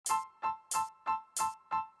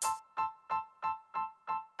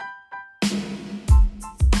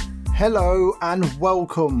Hello and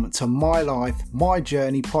welcome to My Life, My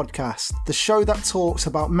Journey podcast, the show that talks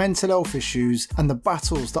about mental health issues and the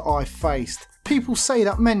battles that I've faced. People say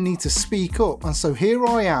that men need to speak up, and so here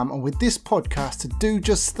I am and with this podcast to do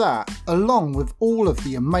just that, along with all of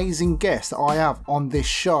the amazing guests that I have on this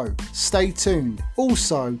show. Stay tuned.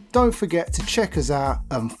 Also, don't forget to check us out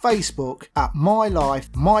on Facebook at My Life,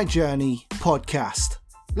 My Journey podcast.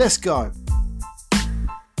 Let's go.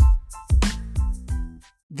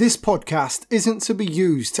 This podcast isn't to be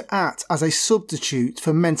used to act as a substitute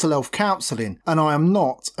for mental health counselling, and I am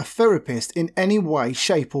not a therapist in any way,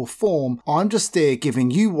 shape or form. I'm just here giving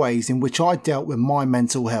you ways in which I dealt with my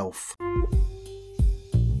mental health.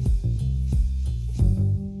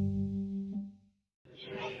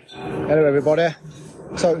 Hello everybody,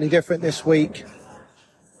 totally different this week.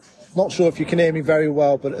 Not sure if you can hear me very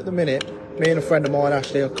well, but at the minute, me and a friend of mine,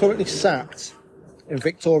 Ashley, are currently sat in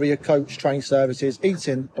Victoria Coach Train Services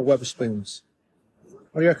eating a Wetherspoons.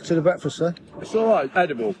 What do you reckon to the breakfast, sir? It's alright,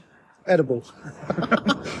 edible. Edible.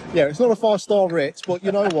 Yeah, it's not a 5-star Ritz, but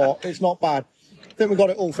you know what? It's not bad. I think we got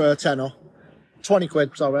it all for a tenner. 20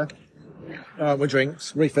 quid, sorry. With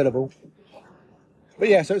drinks, refillable. But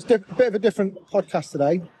yeah, so it's a bit of a different podcast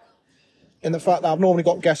today, in the fact that I've normally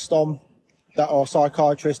got guests on that are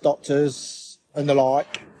psychiatrists, doctors, and the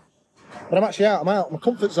like. But I'm actually out. I'm out of my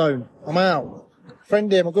comfort zone. I'm out. My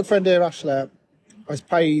good friend here, Ashley, has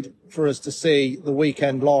paid for us to see the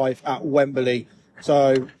weekend live at Wembley.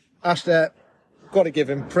 So, Ashley, got to give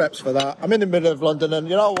him preps for that. I'm in the middle of London, and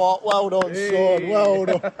you know what? Well done, son. Well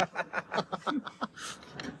done.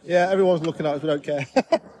 Yeah, everyone's looking at us. We don't care.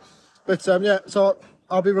 But yeah, so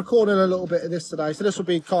I'll be recording a little bit of this today. So this will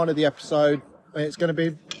be kind of the episode. It's going to be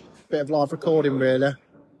a bit of live recording, really.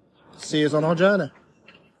 See us on our journey.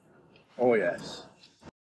 Oh, yes.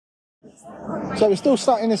 So we're still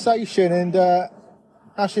sat in the station, and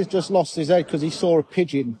Ash has just lost his head because he saw a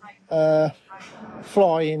pigeon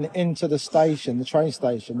flying into the station, the train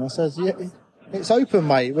station. I says, yeah, it's open,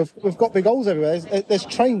 mate. We've got big holes everywhere. There's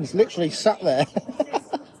trains literally sat there.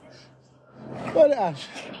 Right, Ash?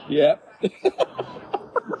 Yeah.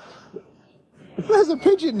 There's a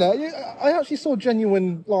pigeon there. I actually saw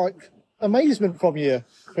genuine, amazement from you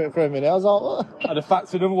for a minute. I was like, what? And the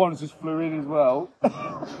fact another one just flew in as well.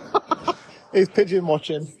 He's pigeon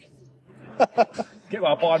watching. Get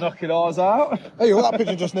my binoculars out. Hey, well, that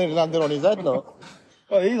pigeon just nearly landed on his head, look.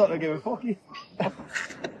 Well, he's not going to give a fuck.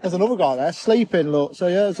 There's another guy there, sleeping, look. So,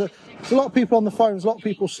 yeah, there's a lot of people on the phone, there's a lot of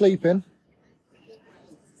people sleeping.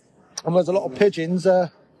 And there's a lot of pigeons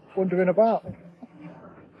wandering about.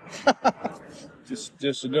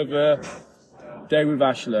 Just another day with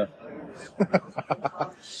Ashley.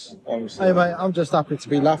 Honestly. Hey, mate, I'm just happy to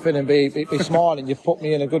be laughing and be smiling. You've put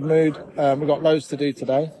me in a good mood. We've got loads to do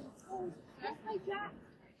today.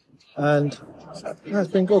 And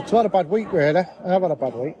it's been good. I've had a bad week, really. I have had a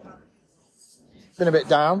bad week. Been a bit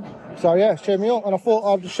down. So, yeah, it's cheered me up. And I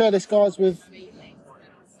thought I'd share this, guys, I'd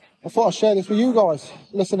share this with you guys,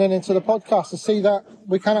 listening into the podcast, to see that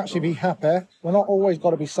we can actually be happy. We're not always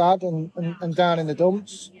got to be sad and down in the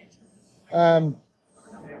dumps.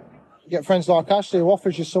 You get friends like Ashley who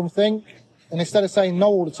offers you something, and instead of saying no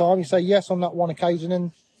all the time, you say yes on that one occasion,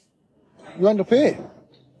 and you end up here.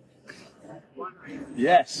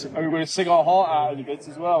 Yes, and we're going to sing our heart out in a bit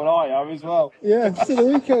as well, and I am as well. Yeah, to the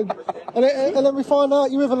weekend. And then we find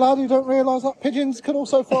out you're with a lad who don't realise that pigeons can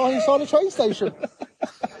also fly inside a train station.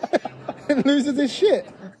 And loses his shit.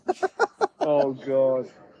 Oh,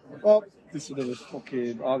 God. Well, This is another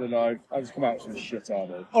fucking, I don't know, I've just come out with some shit out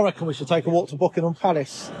of it. I reckon we should take a walk to Buckingham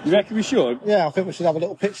Palace. You reckon we should? Yeah, I think we should have a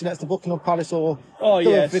little picture next to Buckingham Palace, or do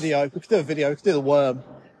yes. a video. We could do a video, we could do the worm.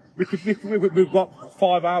 We've got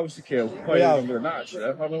 5 hours to kill. Well, Yeah. longer than that, actually.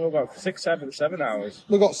 I mean, we've got 7 hours.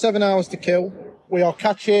 We've got 7 hours to kill. We are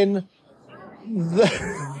catching the...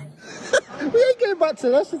 We ain't getting back to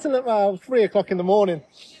Leicester till about 3 o'clock in the morning.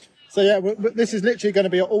 So yeah, this is literally going to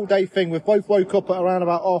be an all-day thing. We've both woke up at around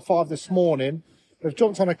about 5:30 this morning. We've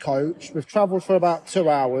jumped on a coach. We've travelled for about 2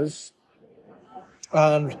 hours.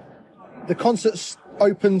 And the concert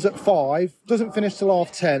opens at 5, doesn't finish till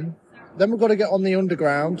 10:30. Then we've got to get on the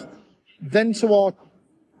underground. Then to our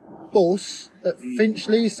bus at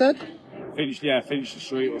Finchley, you said? Finchley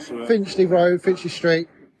Street or something. Finchley Road, Finchley Street.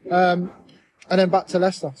 And then back to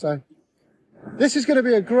Leicester. So this is going to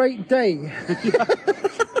be a great day.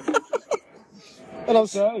 And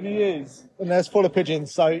certainly is. And there's full of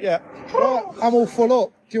pigeons, so yeah. Right, I'm all full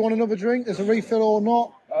up. Do you want another drink? There's a refill or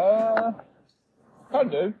not? Can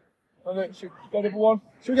do. Should we get another one?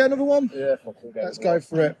 Should we get another one? Yeah, fuck it. Let's go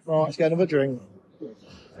for it. Right, let's get another drink.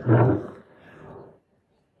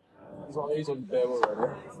 He's on the beer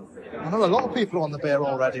already. I know a lot of people are on the beer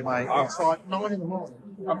already, mate. It's like 9 in the morning.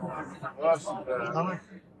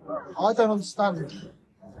 I don't understand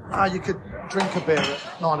how you could drink a beer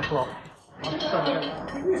at 9 o'clock.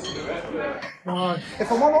 No.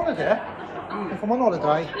 If I'm on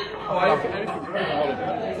holiday,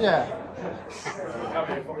 yeah.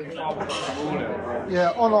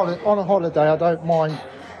 Yeah, on a holiday, I don't mind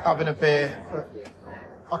having a beer, but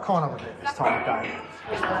I can't have a beer this time of day.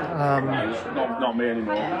 Not me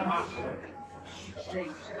anymore.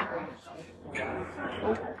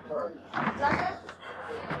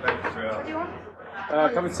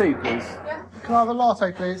 Cup of tea, please. Can I have a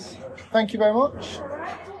latte, please? Thank you very much.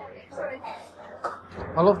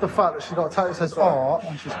 I love the fact that she's got a tattoo that says art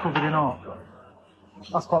and she's covered in art.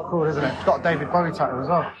 That's quite cool, isn't it? She's got a David Bowie tattoo as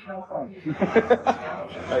well.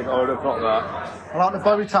 I would have got that. I like the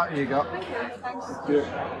Bowie tattoo you got.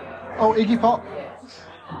 Yeah. Oh, Iggy Pop.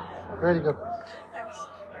 Really good.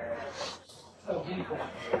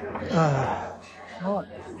 Right.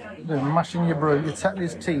 You're mashing your brew. You're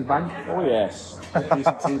Tetley's tea bag. Oh, yes.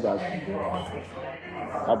 Decent tea bag.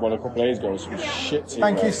 I had one a couple of days ago. Some shit tea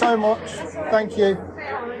Thank bag. you so much. Thank you.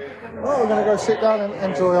 Well, we're going to go sit down and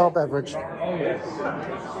enjoy our beverage. Oh, yes.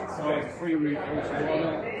 Free refills.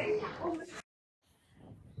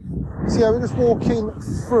 So yeah, we're just walking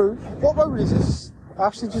through. What road is this?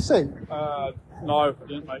 Ash, did you see? No, I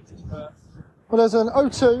didn't make it. Well, there's an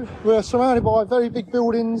O2. We're surrounded by very big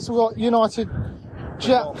buildings. We've got United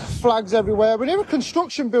Jack flags everywhere. We're near a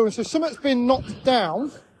construction building, so something's been knocked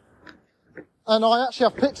down. And I actually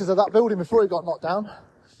have pictures of that building before it got knocked down.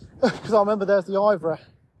 Because I remember there's the Ivory.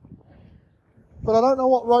 But I don't know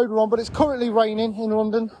what road we're on, but it's currently raining in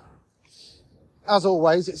London. As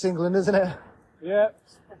always, it's England, isn't it? Yeah.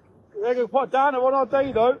 They're going to put down on our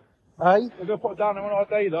day, though. Hey? They're going to put down on our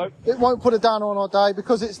day, though. It won't put a down on our day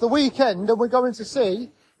because it's the weekend and we're going to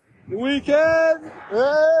see... The weekend!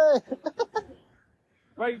 Hey!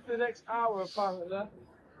 Wait for the next hour, apparently.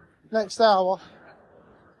 Next hour.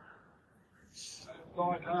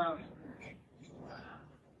 Like,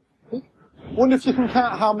 Wonder if you can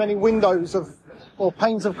count how many windows or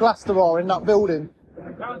panes of glass there are in that building.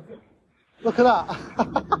 Look at that.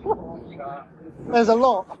 There's a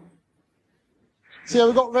lot. So yeah,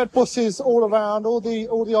 we've got red buses all around, all the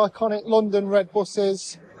iconic London red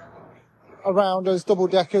buses around us, double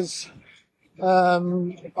deckers,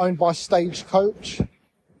 owned by Stagecoach.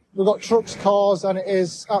 We've got trucks, cars, and it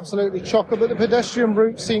is absolutely chocker, but the pedestrian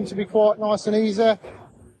routes seem to be quite nice and easy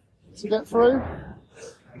to get through.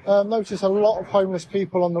 Notice a lot of homeless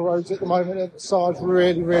people on the roads at the moment. The side's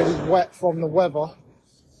really, really wet from the weather.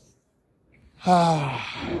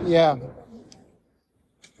 Yeah.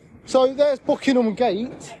 So there's Buckingham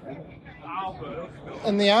Gate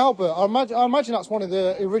and the Albert. I imagine that's one of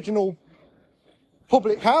the original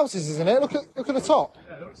public houses, isn't it? Look at the top.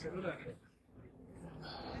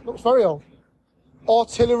 Looks very old.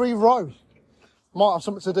 Artillery Row. Might have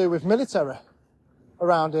something to do with military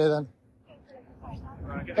around here then.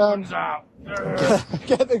 get the guns out.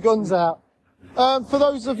 Get the guns out. For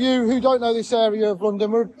those of you who don't know this area of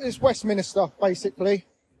London, it's Westminster, basically.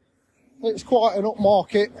 It's quite an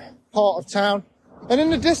upmarket part of town. And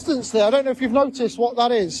in the distance there, I don't know if you've noticed what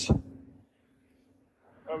that is.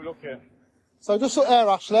 Where are we looking? So just up there,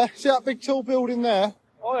 Ashley. See that big tall building there?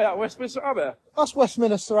 Oh yeah, Westminster Abbey. That's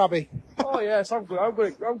Westminster Abbey. Oh yes, I'm good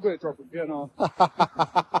at dropping piano.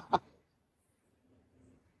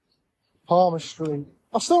 Palmer Street.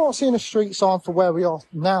 I've still not seen a street sign for where we are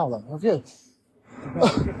now, though, have you?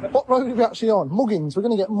 What road are we actually on? Muggins. We're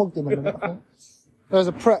going to get mugged in a minute, I think. There's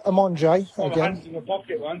a Pret a Manger again. Hands in the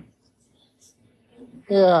pocket one.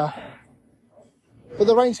 Yeah. But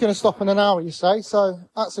the rain's going to stop in an hour, you say, so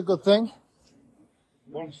that's a good thing.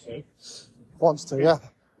 Wants to. Wants to, yeah.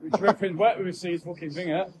 We're dripping wet with this fucking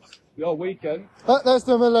thing, eh? The whole weekend. There's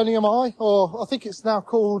the Millennium Eye, or I think it's now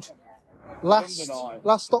called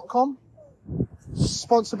Last.com.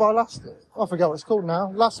 Sponsored by Last. I forget what it's called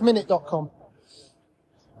now. Lastminute.com.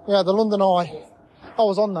 Yeah, the London Eye. I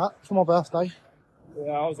was on that for my birthday.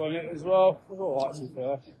 Yeah, I was on it as well. It was alright, to be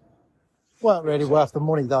fair. Weren't really worth the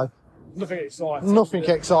money though. Nothing exciting. Nothing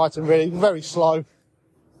exciting really. Very slow.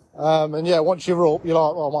 And yeah, once you're up, you're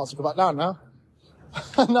like, well, I might as well go back down now.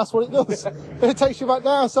 And that's what it does. It takes you back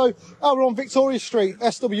down. So, we're on Victoria Street,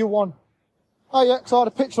 SW1. Oh yeah, so I had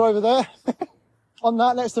a picture over there. On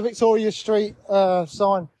that, next to Victoria Street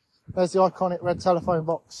sign. There's the iconic red telephone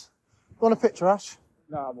box. You want a picture, Ash?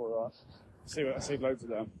 No, I'm alright. I see loads of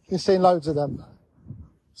them. You've seen loads of them.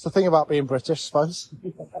 It's the thing about being British, I suppose.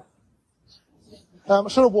 I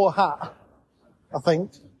should have wore a hat, I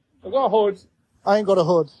think. I've got a hood. I ain't got a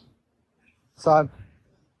hood. So,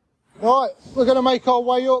 right, we're going to make our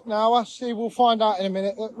way up now. Actually, we'll find out in a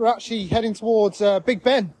minute. We're actually heading towards Big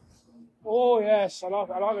Ben. Oh, yes. I like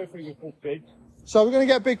everything called Big. So we're going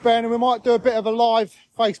to get Big Ben, and we might do a bit of a live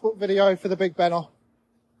Facebook video for the Big Benner.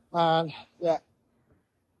 And, yeah.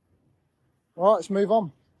 All right, let's move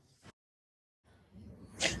on.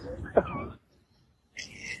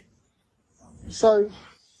 So,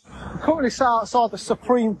 we're currently sat outside the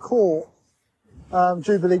Supreme Court,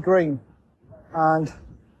 Jubilee Green, and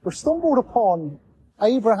we've stumbled upon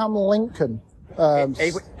Abraham Lincoln.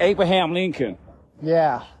 Abraham Lincoln?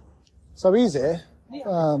 Yeah. So he's here.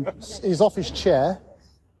 He's off his chair.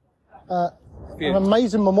 An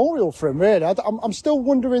amazing memorial for him, really. I'm still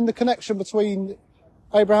wondering the connection between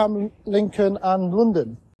Abraham Lincoln and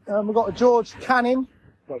London. We've got a George Canning.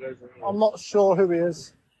 I'm not sure who he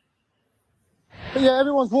is. But yeah,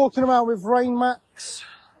 everyone's walking around with rain mats.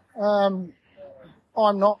 I'm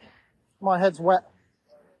not. My head's wet.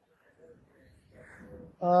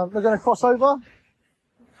 We're going to cross over.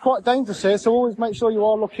 It's quite dangerous here, so always make sure you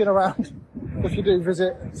are looking around if you do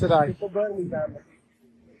visit today.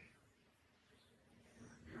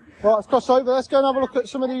 Right, let's cross over. Let's go and have a look at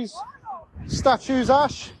some of these statues,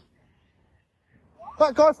 Ash.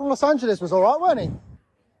 That guy from Los Angeles was alright, wasn't he?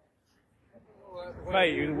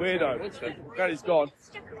 Mate, he was a weirdo. Glad he's gone.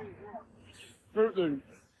 Fruit Loop.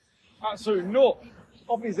 Absolute nut.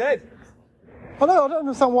 Off his head. I don't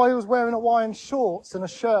understand why he was wearing Hawaiian shorts and a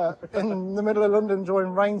shirt in the middle of London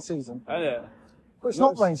during rain season. Isn't it? But it's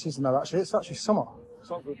not rain season though, actually. It's actually summer. It's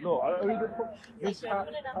not good. No, I don't know this hat.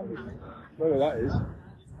 Whatever that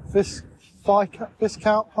is.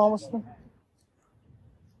 Viscount Palmerston.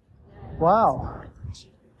 Wow.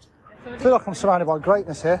 I feel like I'm surrounded by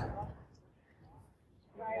greatness here.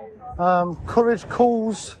 Courage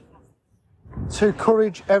calls to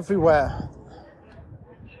courage everywhere.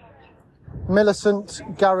 Millicent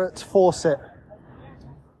Garrett Fawcett.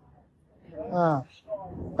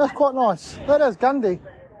 That's quite nice. There's Gandhi.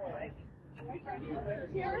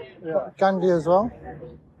 Gandhi as well.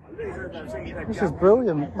 This is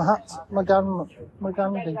brilliant. Mahatma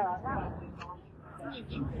Gandhi.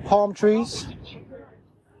 Palm trees.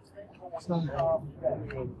 So,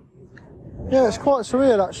 yeah, it's quite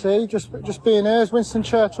surreal actually. Just being here. There's Winston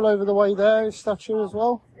Churchill over the way there, his statue as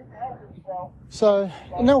well. So,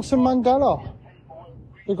 Nelson Mandela,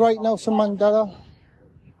 the great Nelson Mandela.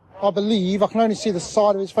 I believe I can only see the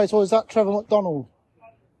side of his face. Or is that Trevor McDonald,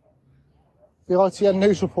 the ITN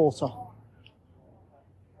news reporter?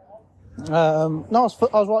 No,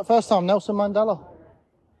 I was right first time. Nelson Mandela.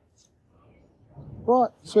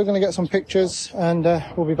 Right, so we're going to get some pictures and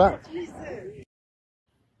we'll be back.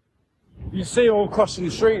 You see all crossing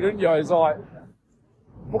the street, don't you? It's like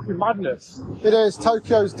fucking madness. It is.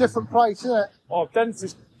 Tokyo's a different place, isn't it? Oh,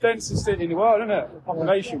 densest city in the world, isn't it?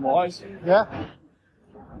 Population-wise. Yeah.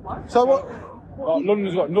 So what? Like,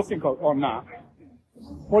 London's got nothing on that.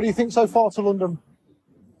 What do you think so far to London?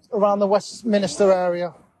 Around the Westminster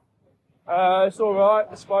area? It's all right,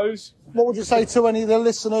 I suppose. What would you say to any of the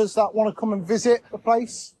listeners that want to come and visit the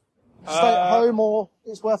place? Stay at home, or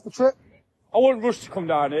it's worth the trip? I wouldn't rush to come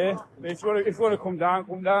down here. If you want to come down,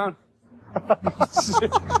 come down.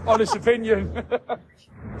 Honest opinion.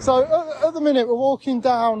 So at the minute we're walking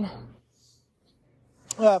down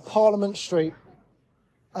Parliament Street,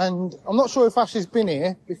 and I'm not sure if Ashley's been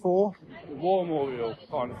here before. The War Memorial,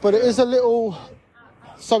 kind of. But it is a little.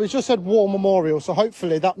 So he's just said War Memorial, so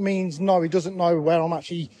hopefully that means no, he doesn't know where I'm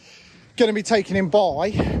actually going to be taking him by.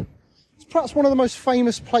 It's perhaps one of the most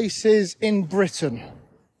famous places in Britain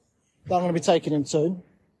that I'm going to be taking him to.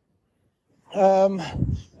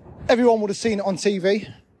 Everyone would have seen it on TV.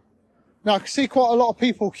 Now I can see quite a lot of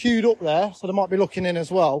people queued up there, so they might be looking in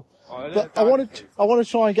as well. Oh, but I want to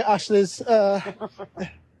try and get Ashley's,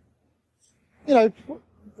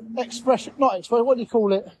 expression, not expression, what do you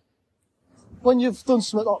call it? When you've done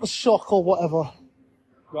something like the shock or whatever.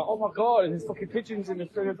 Like, oh my god, there's fucking pigeons in the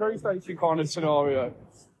train station kind of scenario.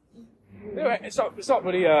 Anyway, it's not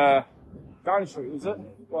really Downing Street, is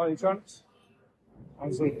it? By any chance?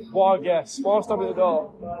 I'm sort of wild guess. While I'm at the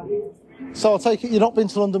door. So I'll take it you've not been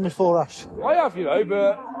to London before, Ash? I have,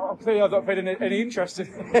 but clearly I've not been any interest in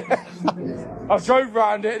it. I've drove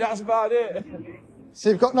around it, that's about it. So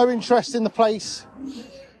you've got no interest in the place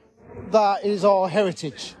that is our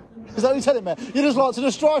heritage? Is that what you're telling me? You just like to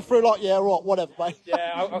just drive through like, yeah, right, whatever, mate.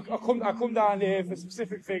 Yeah, I come down here for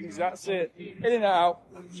specific things, that's it. In and out.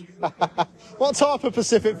 What type of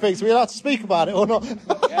specific things? Are we allowed to speak about it or not?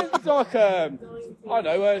 Yeah, it's like, I don't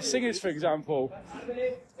know, singers, for example.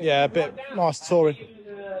 Yeah, a bit nice touring.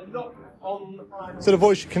 So the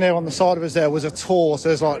voice you can hear on the side of us there was a tour, so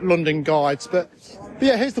there's like London guides. But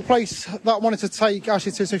yeah, here's the place that I wanted to take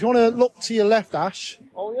Ashley to. So if you want to look to your left, Ash.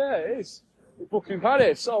 Oh yeah, it is. Buckingham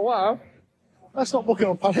Palace. Oh wow. That's not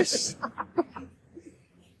Buckingham Palace.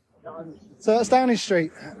 So that's Downing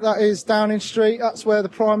Street. That is Downing Street. That's where the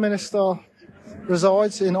Prime Minister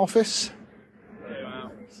resides in office.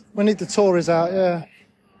 We need the Tories out, yeah.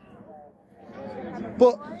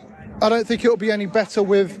 But I don't think it'll be any better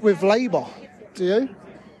with Labour, do you?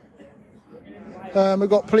 We've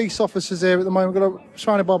got police officers here at the moment. We're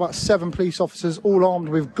surrounded by about 7 police officers, all armed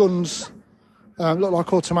with guns, look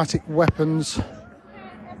like automatic weapons.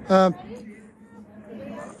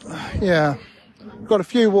 Yeah, got a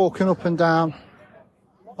few walking up and down.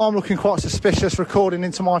 I'm looking quite suspicious, recording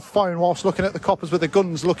into my phone whilst looking at the coppers with the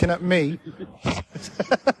guns looking at me.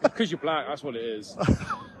 Because you're black, that's what it is.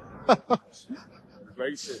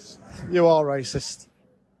 Racist. You are racist.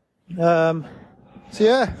 So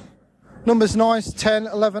yeah, numbers 9, 10,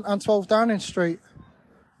 11 and 12 Downing Street.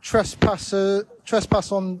 Trespass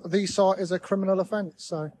on the site is a criminal offence,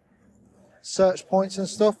 so search points and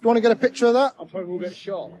stuff. Do you want to get a picture of that? I probably will get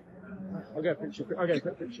shot. I'll get a picture. I'll get a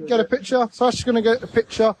quick picture. Get a picture. So Ash is going to get a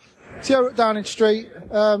picture. It's here at Downing Street.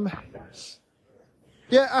 Yeah,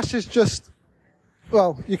 Ash is just,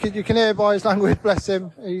 well, you can hear by his language, bless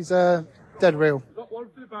him. He's dead real. Got one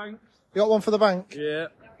for the bank. You got one for the bank? Yeah.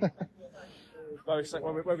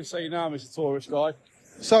 Where we see now, Mr. Tourist guy.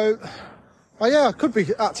 So, oh yeah, I could be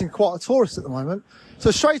acting quite a tourist at the moment.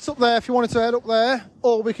 So straight up there, if you wanted to head up there,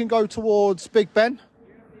 or we can go towards Big Ben.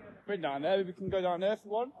 Been down there. We can go down there for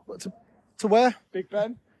one. To where? Big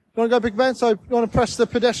Ben. You want to go Big Ben? So you want to press the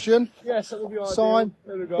pedestrian yes, that will be ideal. sign.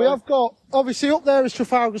 There we go. We have got, obviously up there is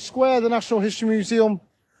Trafalgar Square, the National History Museum,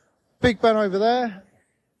 Big Ben over there.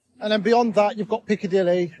 And then beyond that, you've got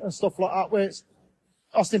Piccadilly and stuff like that, where it's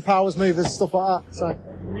Austin Powers movies, stuff like that. So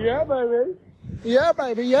yeah, baby. Yeah,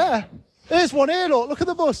 baby, yeah. Here's one here, look at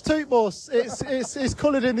the bus, Toot Bus. It's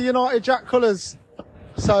coloured in the United Jack colours.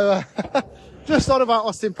 So, just on about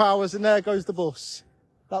Austin Powers, and there goes the bus.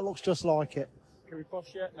 That looks just like it. Can we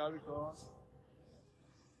cross yet? No, we can't.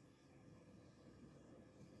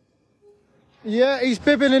 Yeah, he's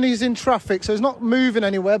bibbing and he's in traffic, so he's not moving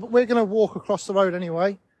anywhere, but we're going to walk across the road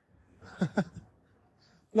anyway.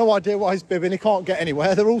 No idea why he's bibbing, he can't get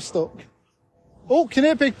anywhere, they're all stuck. Oh, can you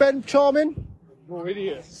hear Big Ben charming? More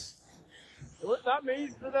idiots. What that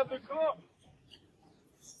means, 11 o'clock.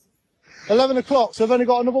 11 o'clock, so we've only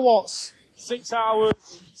got another, what? 6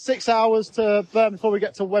 hours. 6 hours to burn before we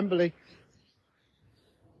get to Wembley.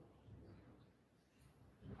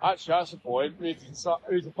 Actually, that's the point. We need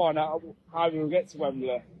to find out how we will get to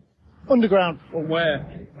Wembley. Underground. Or where.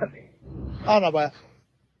 I don't know where.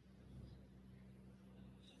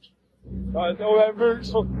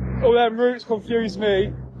 All them routes confuse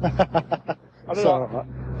me. I don't know.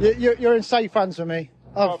 You're in safe hands with me.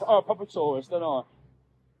 I'm a proper tourist, don't I?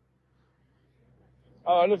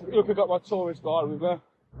 Oh, look, I've got my tourist guide with me.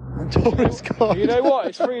 Tourist guide? You know what?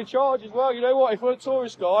 It's free of charge as well. You know what? If you're a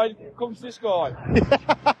tourist guide, come to this guy.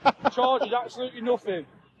 Charges absolutely nothing.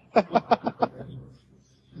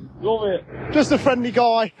 Love it. Just a friendly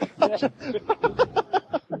guy. Yeah.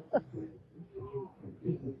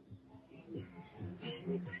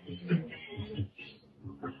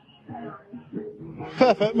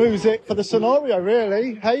 Perfect music for the scenario,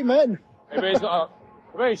 really. Amen. I'm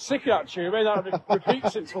very sick of that tune. That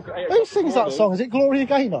repeats it. Who sings that song? Is it Gloria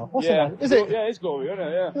Gaynor? What's her name? Is it? Yeah, it's Gloria, isn't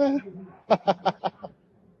it? Yeah.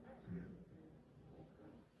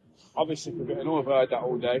 I'll be sick of it, and I've heard that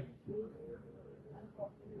all day.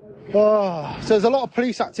 Oh, so there's a lot of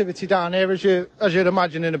police activity down here, as you'd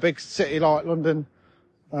imagine in a big city like London.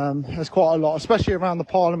 There's quite a lot, especially around the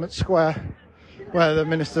Parliament Square, where the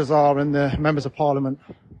ministers are and the members of Parliament.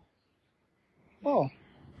 Oh,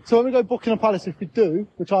 so when we go Buckingham Palace, if we do,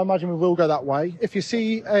 which I imagine we will go that way, if you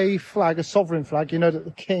see a flag, a sovereign flag, you know that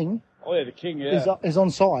the King the King, yeah, is on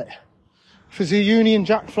site. If there's a Union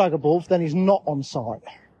Jack flag above, then he's not on site.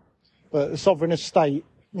 But the sovereign estate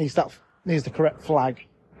needs the correct flag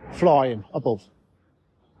flying above.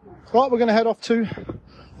 Right, we're going to head off to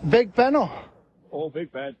Big Ben. Oh,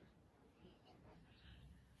 Big Ben.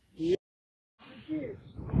 Yeah.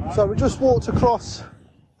 So we just walked across.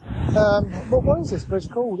 What is this bridge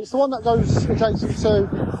called? It's the one that goes adjacent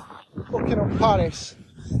to Buckingham Palace.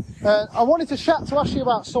 I wanted to chat to Ashley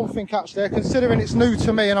about something actually, considering it's new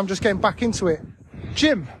to me and I'm just getting back into it.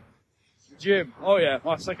 Gym. Oh yeah,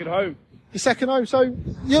 my second home. Your second home. So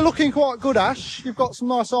you're looking quite good, Ash. You've got some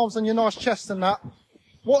nice arms and your nice chest and that.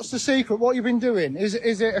 What's the secret? What have you been doing? Is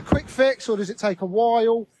it a quick fix or does it take a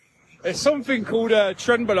while? It's something called a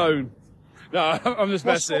trenbolone. No, I'm just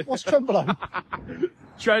messing. What's Trembolo?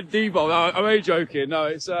 Trent Debo. No, I'm only joking. No,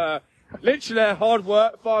 it's literally hard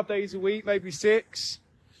work, 5 days a week, maybe 6,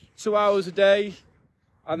 2 hours a day,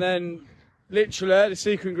 and then literally the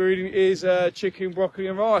secret ingredient is chicken, broccoli,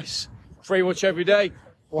 and rice, pretty much every day,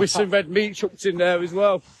 with some red meat chucked in there as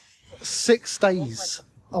well. 6 days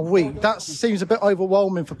a week. That seems a bit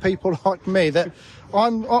overwhelming for people like me. That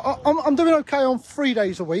I'm doing okay on 3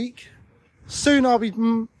 days a week. Soon I'll be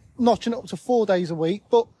notching it up to 4 days a week.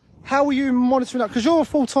 But how are you monitoring that? Because you're a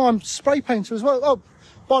full-time spray painter as well. Oh,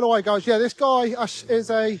 by the way, guys, yeah, this guy Ash is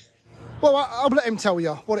a... Well, I'll let him tell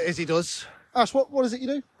you what it is he does. Ash, what is it you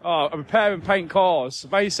do? Oh, I repair and paint cars.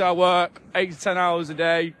 Basically, I work 8 to 10 hours a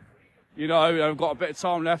day. You know, I've got a bit of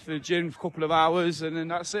time left in the gym for a couple of hours, and then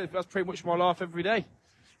that's it. That's pretty much my life every day.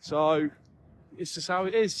 So it's just how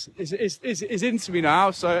it is. It's into me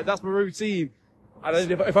now, so that's my routine. And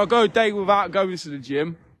then if I go a day without going to the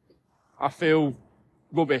gym, I feel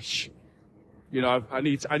rubbish. You know, I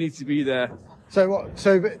need to be there. So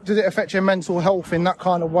does it affect your mental health in that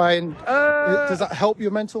kind of way? And does that help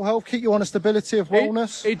your mental health, keep you on a stability of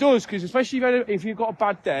wellness? It does, because especially if you've got a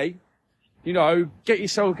bad day, you know, get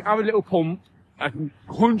yourself, have a little pump. I can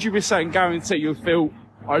 100% guarantee you'll feel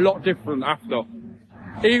a lot different after.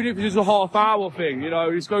 Even if it's just a half-hour thing, you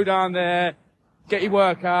know, just go down there, get your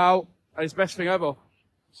workout, and it's the best thing ever.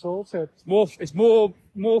 Sorted. It's more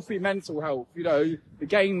for your mental health. You know, the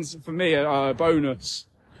gains for me are a bonus.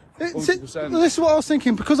 This is what I was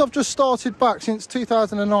thinking, because I've just started back since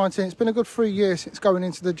 2019. It's been a good 3 years since going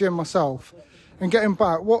into the gym myself and getting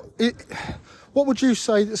back. What would you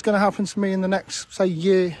say that's going to happen to me in the next, say,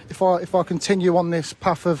 year if I continue on this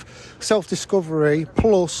path of self-discovery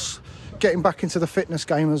plus getting back into the fitness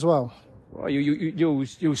game as well? Well,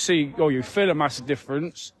 you'll see, or you feel a massive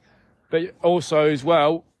difference, but also as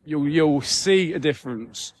well you'll see a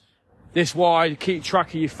difference. This is why you keep track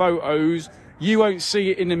of your photos. You won't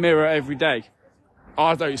see it in the mirror every day.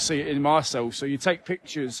 I don't see it in myself. So you take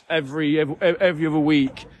pictures every other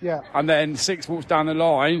week, yeah, and then 6 months down the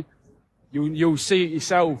line, you'll see it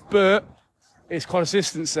yourself. But it's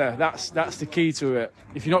consistency. That's the key to it.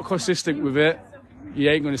 If you're not consistent with it, you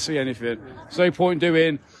ain't going to see anything. There's no point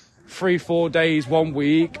doing 3-4 days 1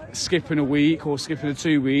 week, skipping a week or skipping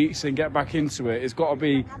 2 weeks and get back into it. It's got to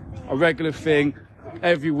be a regular thing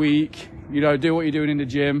every week. You know, do what you're doing in the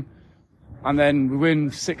gym. And then within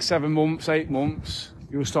 6, 7 months, 8 months,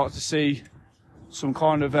 you'll start to see some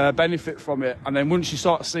kind of benefit from it. And then once you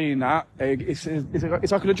start seeing that, it's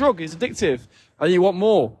like a drug. It's addictive, and you want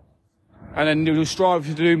more. And then you'll strive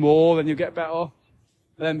to do more. Then you'll get better.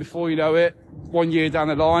 And then before you know it, 1 year down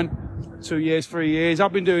the line, 2 years, 3 years.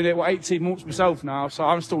 I've been doing it 18 months myself now, so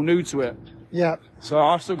I'm still new to it. Yeah. So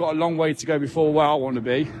I've still got a long way to go before where I want to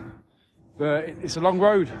be. But it's a long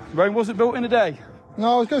road. Rome wasn't built in a day.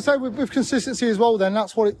 No, I was going to say with consistency as well, then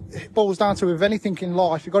that's what it boils down to with anything in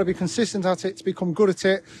life. You've got to be consistent at it to become good at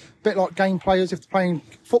it. A bit like game players, if they're playing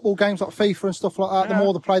football games like FIFA and stuff like that, yeah. The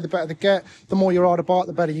more they play, the better they get. The more you ride a bike,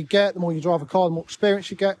 the better you get. The more you drive a car, the more experience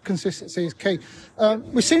you get. Consistency is key.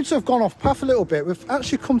 We seem to have gone off path a little bit. We've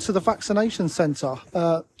actually come to the vaccination centre,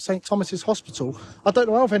 St Thomas's Hospital. I don't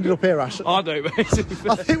know how I've ended up here, Ash. I don't, basically.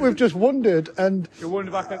 I think we've just wandered and... You're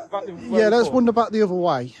wandering back the way. Yeah, let's wander back the other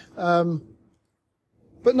way.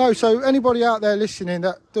 But no, so anybody out there listening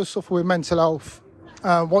that does suffer with mental health,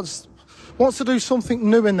 wants to do something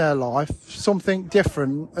new in their life, something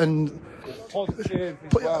different, and positive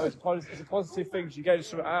as well. It's a positive thing. You get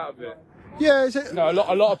something out of it. Yeah, is it? No,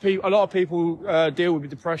 a lot of people deal with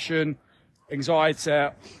depression,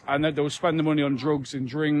 anxiety, and then they'll spend the money on drugs and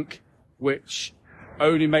drink, which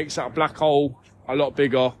only makes that black hole a lot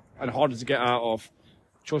bigger and harder to get out of.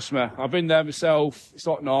 Trust me, I've been there myself. It's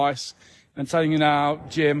not nice. And telling you now,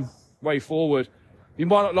 gym, way forward. You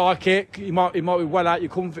might not like it. You might be well out your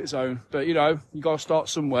comfort zone, but you know you got to start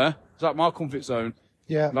somewhere. It's like my comfort zone.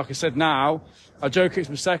 Yeah. Like I said, now I joke it's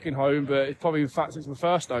my second home, but it's probably in fact it's my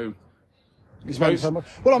first home.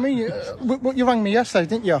 Well, I mean, you rang me yesterday,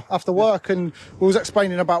 didn't you, after work, and we was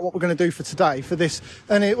explaining about what we're going to do for today for this,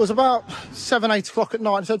 and it was about 7, 8 o'clock at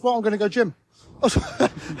night. And I said, "Well, I'm going to go gym."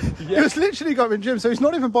 He was literally going to the gym, so he's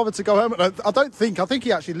not even bothered to go home. I think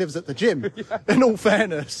he actually lives at the gym, yeah. In all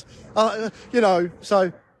fairness. You know,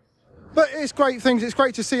 so... But it's great things. It's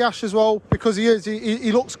great to see Ash as well, because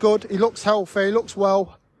he looks good, he looks healthy, he looks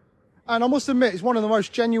well. And I must admit, he's one of the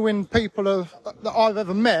most genuine people that I've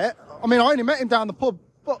ever met. I mean, I only met him down the pub,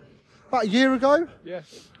 about a year ago? Yeah.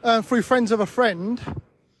 Through friends of a friend.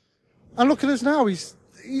 And look at us now, he's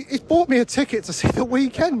bought me a ticket to see the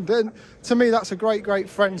weekend, and to me that's a great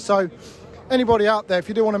friend. So anybody out there, if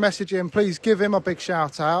you do want to message him, please give him a big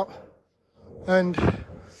shout out. And,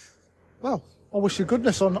 well, I wish you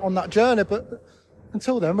goodness on that journey, but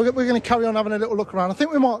until then, we're going to carry on having a little look around. I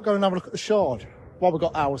think we might go and have a look at the Shard while we've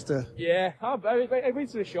got hours to... Yeah, I've been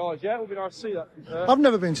to the Shard, yeah, it would be nice to see that. I've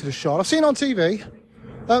never been to the Shard. I've seen it on TV.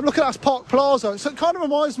 Look at that Park Plaza. So it kind of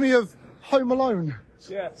reminds me of Home Alone.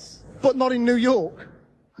 Yes. But not in New York.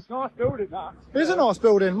 It's a nice building, that. It is a nice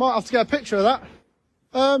building. Might have to get a picture of that.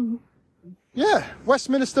 Yeah,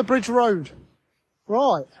 Westminster Bridge Road.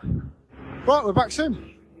 Right. Right, we're back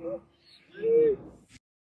soon.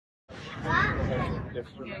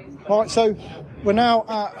 Right, so we're now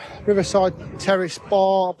at Riverside Terrace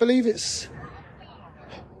Bar. I believe it's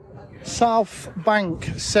South Bank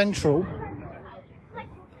Central.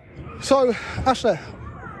 So, Ashley,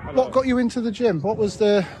 what got you into the gym? What was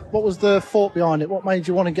the thought behind it? What made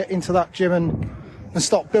you want to get into that gym and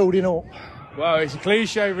start building up? Well, it's a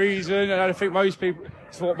cliche reason, and I think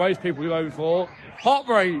it's what most people go for.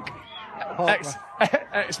 Heartbreak.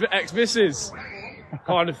 Ex-missus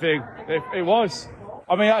kind of thing. It was.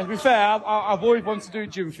 I mean, to be fair, I've always wanted to do a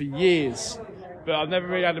gym for years, but I've never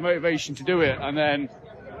really had the motivation to do it. And then,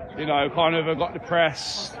 you know, kind of I got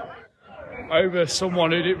depressed over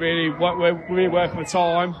someone who didn't really work at the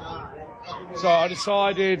time. So I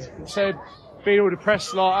decided, instead of being all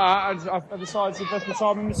depressed like that, I decided to invest my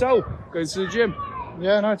time in myself, going to the gym.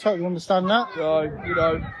 Yeah, no, I totally understand that. So, you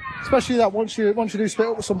know, especially that once you do split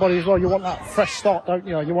up with somebody as well, you want that fresh start, don't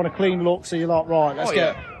you? You want a clean look, so you're like, right, let's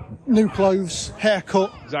get new clothes,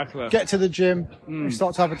 haircut, exactly. Get to the gym, and you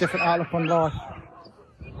start to have a different outlook on life.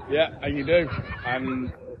 Yeah, and you do.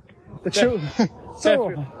 And the children,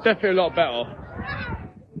 definitely a lot better.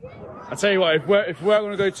 I tell you what, if we're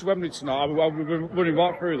going to go to Wembley tonight, I'll be running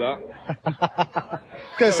right through that.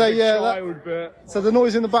 Okay, so yeah. So the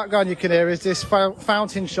noise in the background you can hear is this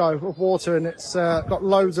fountain show of water, and it's got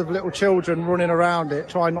loads of little children running around it,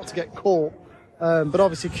 trying not to get caught. But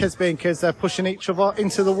obviously, kids being kids, they're pushing each other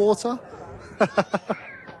into the water.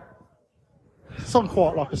 It's on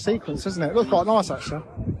quite like a sequence, isn't it? It looks quite nice, actually.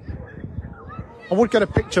 I would get a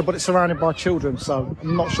picture, but it's surrounded by children, so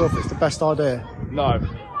I'm not sure if it's the best idea. No,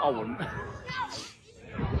 I wouldn't.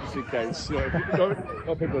 Just in case.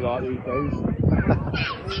 Got people like these days.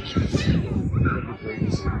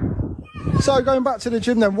 So going back to the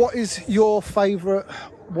gym then, what is your favourite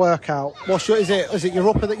workout? Is it your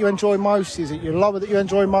upper that you enjoy most? Is it your lower that you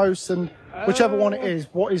enjoy most? And whichever one it is,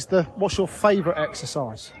 what's your favourite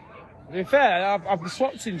exercise? To be fair, I've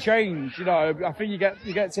swapped and changed. You know, I think you get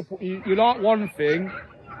to you like one thing,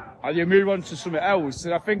 and you move on to something else.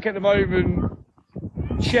 And I think at the moment,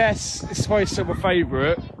 chest is probably still my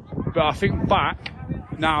favourite, but I think back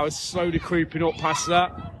now is slowly creeping up past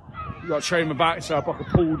that. You got to train my back, so I've like a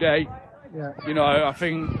pull day. Yeah. You know, I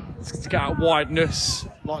think to get out of wideness,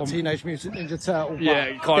 like Teenage Mutant Ninja Turtle.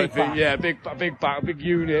 Yeah, kind of thing. Back. Yeah, big back, big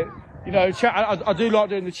unit. You know, I do like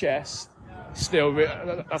doing the chest. Still,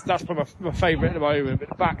 that's probably my favourite at the moment, but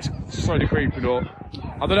the back's slowly creeping up.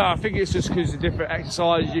 I don't know, I think it's just because of the different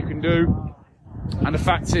exercises you can do. And the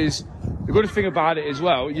fact is, the good thing about it as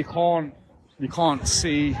well, you can't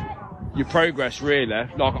see your progress really,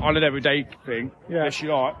 like on an everyday thing, unless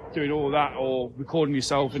you like doing all that or recording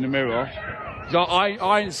yourself in the mirror.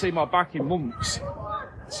 I ain't seen my back in months.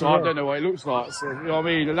 So I don't know what it looks like. So, you know what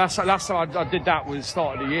I mean? The last time I did that was the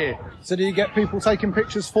start of the year. So do you get people taking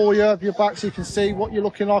pictures for you of your back so you can see what you're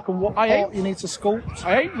looking like and what part you need to sculpt?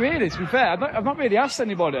 I ain't really, to be fair. I've not really asked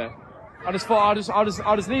anybody. I just thought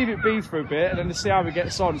I'll just leave it be for a bit and then see how it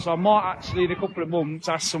gets on. So I might actually in a couple of months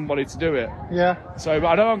ask somebody to do it. Yeah. So but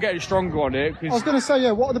I know I'm getting stronger on it. I was going to say,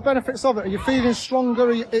 yeah, what are the benefits of it? Are you feeling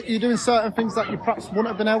stronger? Are you doing certain things that you perhaps wouldn't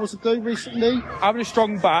have been able to do recently? Having a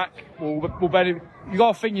strong back will benefit. You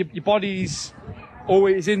got to think your body's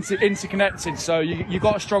always interconnected. So you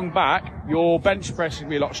got a strong back, your bench press will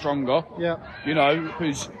be a lot stronger. Yeah. You know,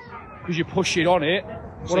 because you're pushing on it.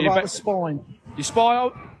 What about the spine? Your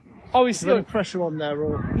spine. Obviously, is there any pressure on there,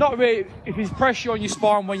 or not really? If there's pressure on your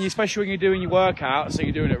spine especially when you're doing your workout, so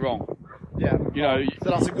you're doing it wrong. Yeah, you know. So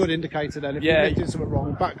that's a good indicator then. If you're doing something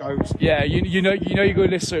wrong, back goes. Yeah, you know you're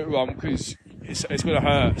going to do something wrong because it's going to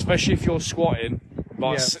hurt, especially if you're squatting.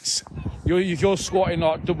 Like if you're squatting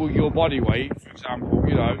like double your body weight, for example,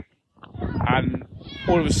 you know, and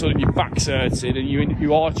all of a sudden your back's hurting and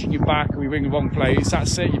you're arching your back and you're in the wrong place.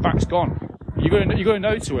 That's it. Your back's gone. You're going to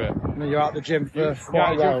know to it. And then you're out the gym for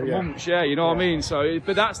quite a while, months, you know what I mean? So,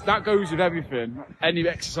 but that goes with everything. Any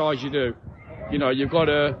exercise you do, you know, you've got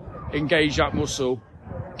to engage that muscle,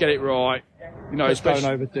 get it right. You know, don't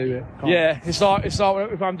overdo it. It's like if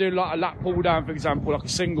I'm doing like a lat pull down, for example, like a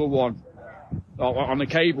single one, like on the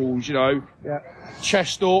cables, you know,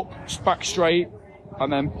 chest up, back straight,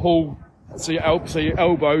 and then pull So your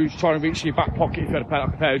elbows trying to reach your back pocket if you had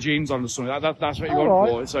a pair of jeans on or something. That's what you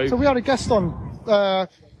want for it. So we had a guest on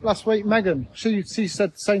last week, Megan. She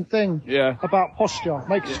said the same thing about posture.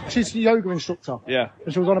 She's a yoga instructor. Yeah.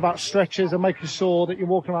 And she was on about stretches and making sure that you're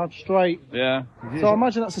walking around straight. Yeah. So I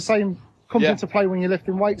imagine that's the same comes into play when you're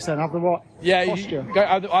lifting weights then, have the right posture.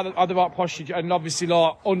 Have the right posture, and obviously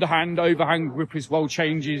like underhand, overhand grip as well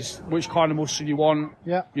changes which kind of muscle you want.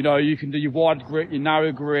 Yeah. You know, you can do your wide grip, your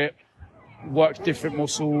narrow grip, work different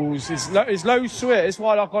muscles. There's loads to it. It's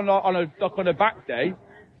why like on a back day,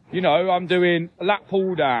 you know, I'm doing a lat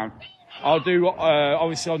pull down. I'll do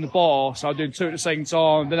obviously on the bar, so I'll do 2 at the same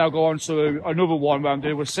time. Then I'll go on to another one where I'm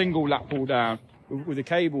doing a single lat pull down with the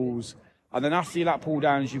cables. And then after your lat pull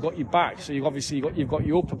downs, you've got your back. So you've got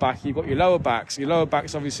your upper back, you've got your lower back. So your lower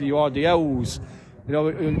back's obviously your RDLs, you know,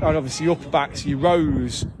 and obviously your upper back's your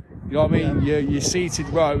rows. You know what I mean? Your seated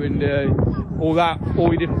row and all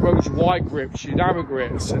your different rows, your wide grips, your narrow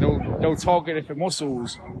grips, and they'll target different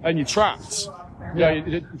muscles. And your traps. Yeah, you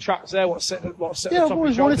know, the traps there. What set? Yeah, I've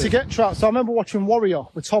always wanted to get traps. So I remember watching Warrior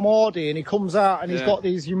with Tom Hardy, and he comes out and he's got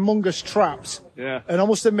these humongous traps. Yeah. And I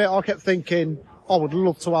must admit, I kept thinking, I would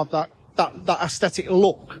love to have that aesthetic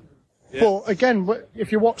look. Yeah. But again,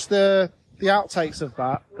 if you watch the outtakes of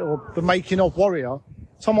that, or the making of Warrior,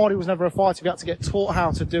 Tom Hardy was never a fighter. He had to get taught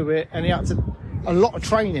how to do it, and he had a lot of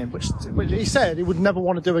training, which he said he would never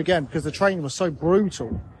want to do again because the training was so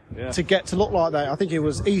brutal to get to look like that. I think he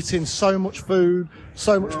was eating so much food,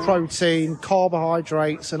 so much protein,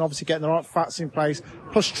 carbohydrates, and obviously getting the right fats in place.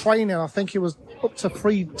 Plus training, I think he was up to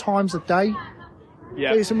 3 times a day.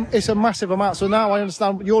 Yeah. It's a massive amount. So now I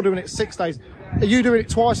understand you're doing it 6 days. Are you doing it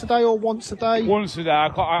twice a day or once a day? Once a day.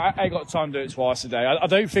 I ain't got time to do it twice a day. I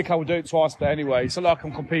don't think I would do it twice a day anyway. It's not like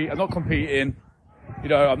I'm not competing. You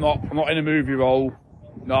know, I'm not in a movie role.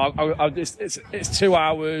 No, it's 2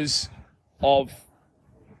 hours of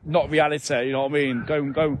not reality. You know what I mean?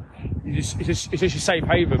 Go. It's just your safe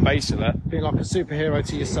haven, basically. Being like a superhero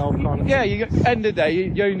to yourself, kind of. Yeah. End of the day,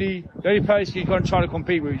 the only person you're going to try to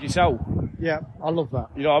compete with is yourself. Yeah, I love that.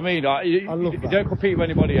 You know what I mean? I love that. You don't compete with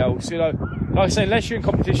anybody else. You know, like I say, unless you're in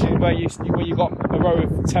competition where you've got a row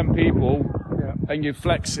of 10 people and you're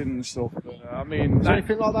flexing and stuff. I mean, is there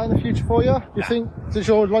anything like that in the future for you? You think, does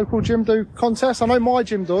your local gym do contests? I know my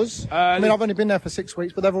gym does. I mean, I've only been there for 6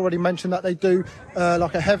 weeks, but they've already mentioned that they do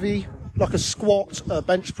like a squat,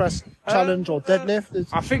 bench press challenge or deadlift.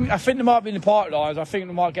 I think there might be in the pipelines. I think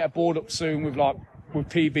they might get a board up soon with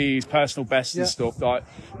PBs, personal bests and stuff. Like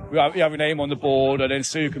we have a name on the board, and then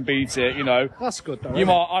Sue can beat it. You know, that's good. Though, I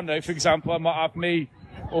don't know. For example, I might have me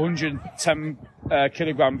 110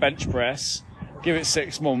 kilogram bench press. Give it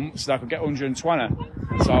 6 months, and I could get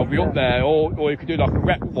 120. So I'll be up there. Or you could do like a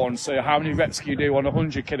rep one. So how many reps can you do on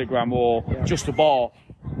 100 kilogram, or just a bar?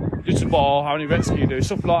 Just a bar. How many reps can you do?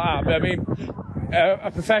 Stuff like that. But I mean,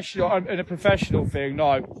 a professional thing,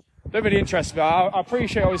 no, don't really interest me. I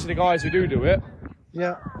appreciate obviously the guys who do it.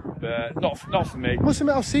 Yeah. But not for me. I must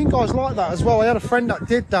admit, I've seen guys like that as well. I had a friend that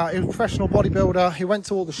did that. He was a professional bodybuilder. He went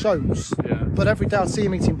to all the shows. Yeah. But every day I'd see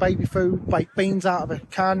him eating baby food, baked beans out of a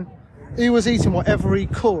can. He was eating whatever he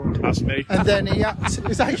could. That's me. And then he had to,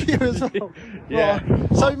 is that you as well? Yeah.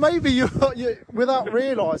 Right. So maybe you, without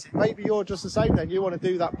realising, maybe you're just the same then. You want to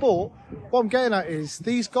do that. But what I'm getting at is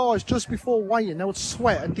these guys, just before weighing, they would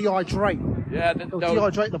sweat and dehydrate. Yeah. They'll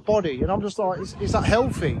dehydrate the body. And I'm just like, is that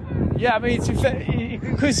healthy? Yeah, I mean,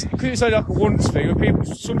 because it's only like a once thing.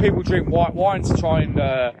 Some people drink white wine to try and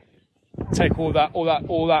take all that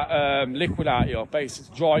liquid out of your base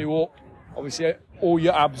to dry you up. Obviously, all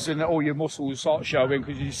your abs and all your muscles start showing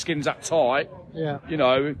because your skin's that tight. Yeah. You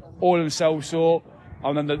know, all themselves sore,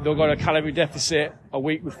 and then they'll go on a calorie deficit a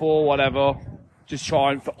week before, whatever, just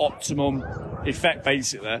trying for optimum effect,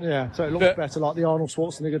 basically. Yeah, so it looks better like the Arnold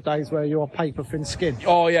Schwarzenegger days where you're paper thin skin.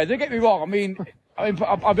 Oh yeah, don't get me wrong. I mean,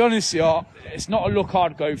 I'll be honest with you, it's not a look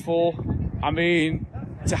I'd go for. I mean,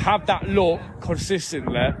 to have that look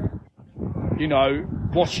consistently, you know,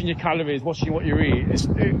 watching your calories, watching what you eat, it's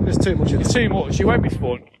too much. It's too much. It won't be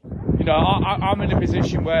fun. You know, I'm in a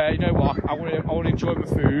position where, you know what, I want to enjoy my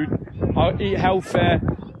food. I'll eat healthy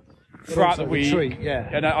throughout the week. Treat, yeah.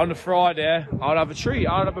 And on a Friday, I'll have a treat.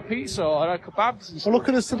 I'll have a pizza. I'll have kebabs and stuff. Well, look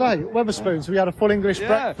at us today. Weatherspoons. We had a full English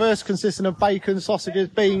breakfast consisting of bacon, sausages,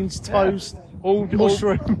 beans, toast,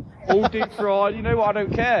 mushroom. All deep fried. You know what? I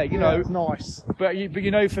don't care. You know, it's nice. But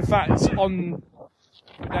you know for facts on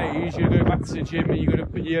days you go back to the gym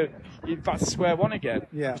and you're back to square one again.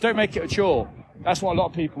 Yeah. Just don't make it a chore. That's what a lot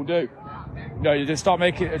of people do. You know, you just start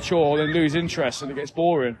making it a chore, then lose interest, and it gets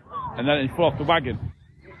boring, and then you fall off the wagon.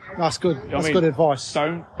 That's good. You know That's what I good mean? advice.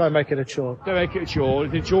 Don't make it a chore. Don't make it a chore.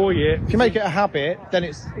 Enjoy it. If you make it a habit, then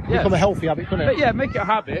it can become a healthy habit, couldn't it? But yeah, make it a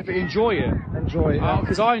habit, but enjoy it. Enjoy it.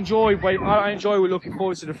 Because I enjoy looking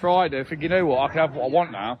forward to the Friday. I think, you know what, I can have what I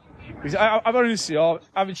want now. Because I've honestly,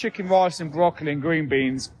 having chicken, rice and broccoli and green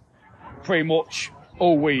beans pretty much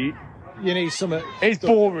all week. You need something. It's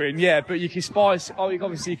boring, yeah, but you can spice.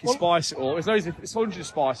 Obviously, you can spice it all. There's hundreds of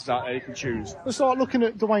spices out there you can choose. It's like looking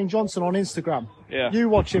at Dwayne Johnson on Instagram. Yeah. You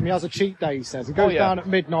watch him. He has a cheat day. He says he goes down at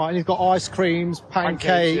midnight and he's got ice creams,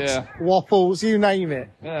 pancakes, waffles, you name it.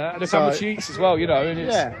 Yeah, and the family cheats as well, you know. And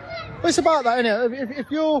it's, but it's about that, isn't it?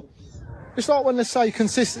 If you're, it's like when they say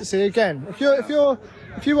consistency again. If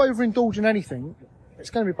you overindulge in anything, it's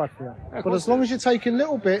going to be bad for you. But as long as you're taking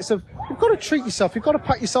little bits of, you've got to treat yourself. You've got to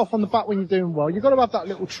pat yourself on the back when you're doing well. You've got to have that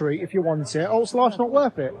little treat if you want it. Or else life's not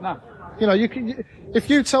worth it. No. You know, if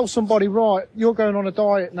you tell somebody, right, you're going on a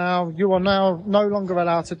diet now, you are now no longer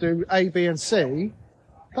allowed to do A, B, and C,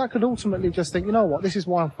 that could ultimately just think, you know what, this is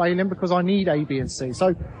why I'm failing, because I need A, B, and C.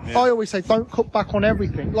 So I always say, don't cut back on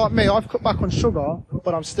everything. Like me, I've cut back on sugar,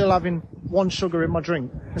 but I'm still having 1 sugar in my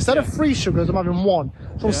drink. Instead of 3 sugars, I'm having 1.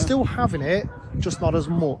 So I'm still having it, just not as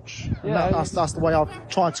much. That's the way I've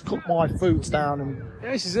tried to cut my foods down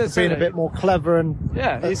and being a bit more clever and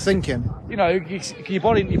thinking. You know, your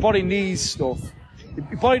body needs stuff.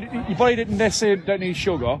 Your body didn't necessarily don't need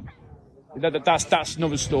sugar. That's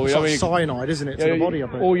another story. It's like cyanide, isn't it, to the body?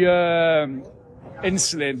 All your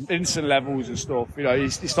insulin levels and stuff. You know, you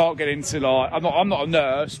start getting into like, I'm not a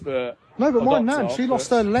nurse, but no, but my nan, she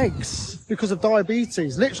lost her legs because of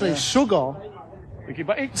diabetes. Literally, sugar.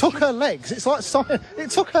 But it took her legs. It's like it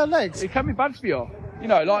took her legs. It can be bad for you. You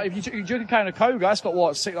know, like if you drink a can of Coke, that's got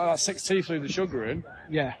what 6 teaspoons of sugar in.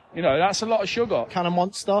 Yeah. You know, that's a lot of sugar. Can of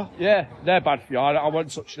Monster. Yeah, they're bad for you. I won't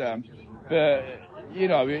touch them. But you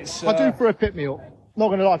know, it's. I do for a pick me up. Not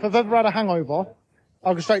gonna lie. If I've ever had a hangover,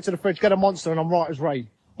 I'll go straight to the fridge, get a Monster, and I'm right as rain.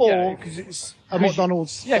 Or because it's a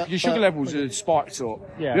McDonald's. Yeah, because your sugar levels are spiked up.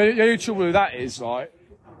 Yeah. The only trouble with that is like,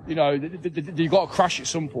 you know, you've got to crash at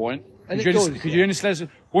some point. Because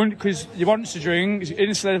your monster drink, your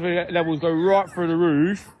insulin levels go right through the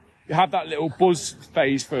roof. You have that little buzz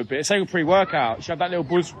phase for a bit. Same with pre-workout. You have that little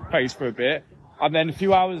buzz phase for a bit, and then a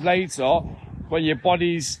few hours later, when your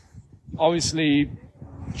body's obviously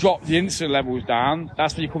dropped the insulin levels down,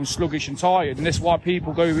 that's when you become sluggish and tired. And that's why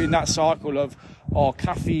people go in that cycle of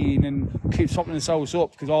caffeine and keep topping themselves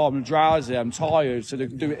up because I'm drowsy, I'm tired, so they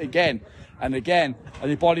can do it again and again, and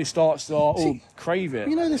your body starts to crave it.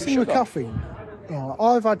 You know this thing with caffeine?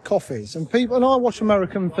 I've had coffees, and I watch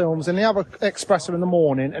American films, and they have an espresso in the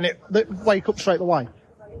morning, and they wake up straight away.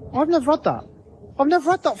 I've never had that. I've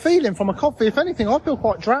never had that feeling from a coffee. If anything, I feel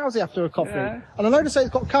quite drowsy after a coffee. Yeah. And I know they say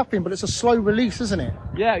it's got caffeine, but it's a slow release, isn't it?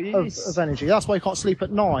 Yeah, of energy. That's why you can't sleep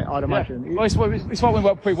at night, I'd imagine. Yeah. Well, it's like when we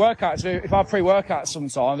work pre-workouts. If I have pre-workouts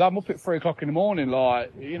sometimes, I'm up at 3 o'clock in the morning,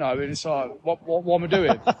 like, you know, and it's like, what am I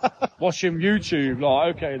doing? Watching YouTube,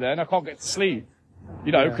 like, okay then, I can't get to sleep.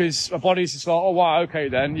 You know, because my body's just like, oh wow, okay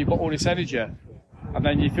then, you've got all this energy. And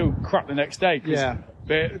then you feel crap the next day. Yeah.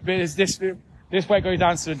 But it's this way goes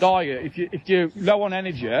down to the diet. If you're low on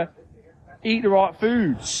energy, eat the right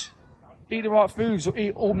foods. Eat the right foods, or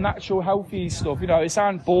eat all natural, healthy stuff. You know, it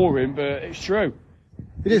sounds boring, but it's true.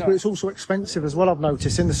 It is, but it's also expensive as well, I've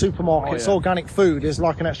noticed. In the supermarkets, organic food is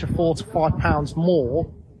like an extra £4 to £5 more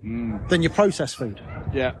than your processed food.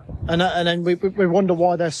 Yeah. And then we wonder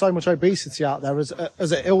why there's so much obesity out there as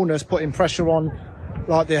an illness putting pressure on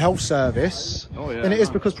like the health service. And it is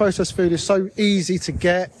because processed food is so easy to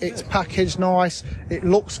get, it's packaged nice, it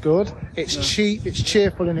looks good, it's cheap, it's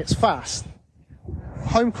cheerful, and it's fast.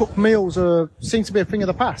 Home cooked meals seem to be a thing of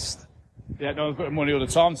the past. Yeah, no one's got the money all the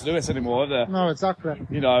time to do this anymore, are there? No, exactly.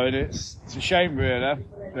 You know, and it's a shame really,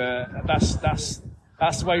 but that's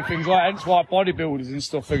the way things are. Hence why bodybuilders and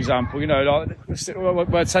stuff, for example, you know, like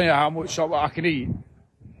we're telling you how much I can eat.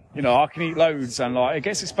 You know, I can eat loads, and like it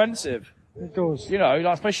gets expensive. It does. You know,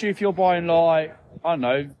 like, especially if you're buying like, I don't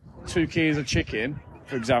know, 2 kilos of chicken,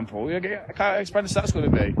 for example. How expensive that's going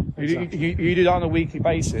to be? Exactly. You do that on a weekly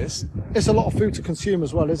basis. It's a lot of food to consume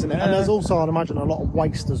as well, isn't it? And there's also, I'd imagine, a lot of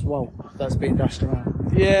waste as well that's being dashed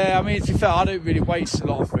around. Yeah, I mean, to be fair, I don't really waste a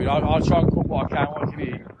lot of food. I try and cook what I can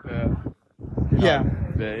eat.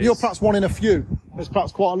 You're perhaps one in a few. There's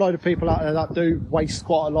perhaps quite a load of people out there that do waste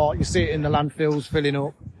quite a lot. You see it in the landfills filling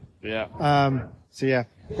up. Yeah. So yeah.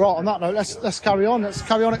 Right, on that note, let's carry on. Let's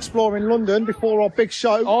carry on exploring London before our big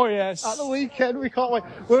show. Oh yes. At the weekend, we can't wait.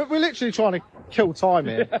 We're literally trying to kill time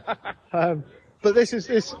here. But this,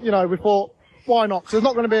 you know, we thought, why not? Because there's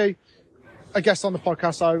not going to be a guest on the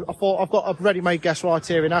podcast, so I thought I've got a ready-made guest right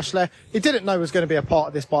here in Ashley. He didn't know he was going to be a part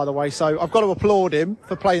of this, by the way, so I've got to applaud him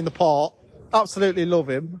for playing the part. Absolutely love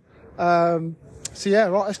him. So yeah,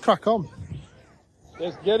 right, let's crack on.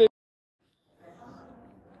 Let's get it.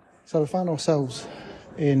 So we found ourselves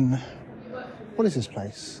in, what is this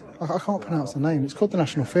place? I can't pronounce the name. It's called the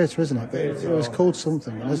National Theatre, isn't it? But it was called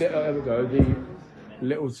something. There we go, the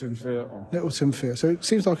Littleton Theatre. Littleton Theatre. So it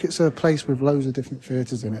seems like it's a place with loads of different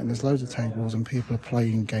theatres in it, and there's loads of tables and people are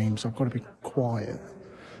playing games, so I've got to be quiet.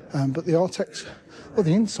 But the Artex, well,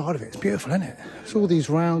 the inside of it is beautiful, isn't it? It's all these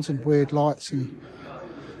rounds and weird lights, and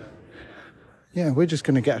yeah, we're just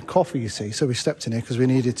going to get a coffee, you see. So we stepped in here because we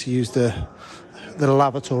needed to use the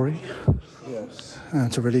lavatory. Yes.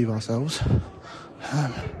 To relieve ourselves.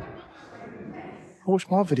 I wish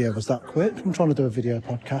my video was that quick. I'm trying to do a video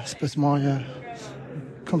podcast, but my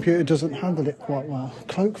computer doesn't handle it quite well.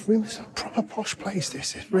 Cloakroom is a proper posh place,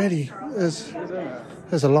 this. It really is.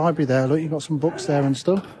 There's a library there. Look, you've got some books there and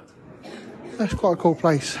stuff. That's quite a cool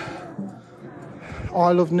place.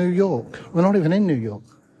 I love New York. We're not even in New York.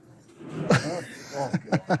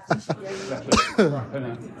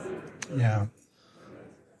 Yeah.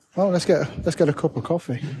 Well, let's get a cup of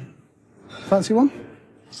coffee. Fancy one?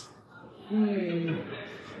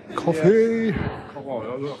 Coffee. Yeah. Come on,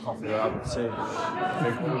 I've got coffee. I haven't seen.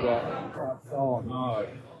 Oh no.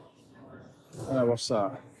 What's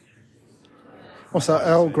that? What's that?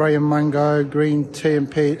 Earl Grey and mango, green tea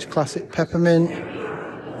and peach, classic peppermint.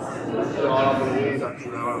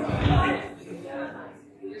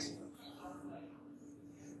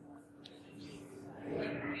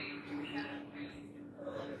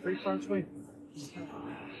 £3.20.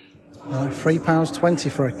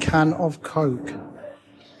 £3.20 for a can of Coke.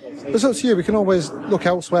 It's up to you. We can always look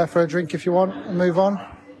elsewhere for a drink if you want and move on.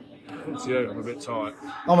 It's you, I'm a bit tight.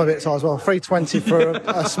 I'm a bit tight as well. £3.20 for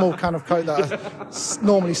a small can of Coke that's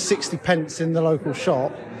normally 60 pence in the local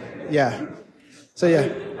shop. Yeah. So yeah.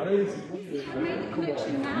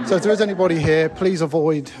 So if there is anybody here, please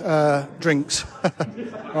avoid drinks.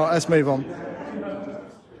 Right, let's move on.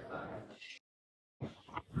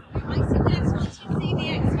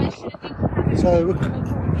 So we're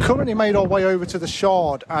currently made our way over to the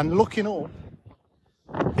Shard, and looking up,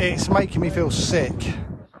 it's making me feel sick.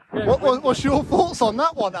 Yeah, What's your thoughts on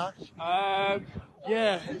that one, Ash?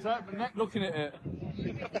 Yeah, is that the neck looking at it?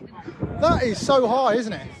 That is so high,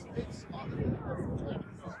 isn't it?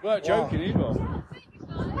 Weren't joking either.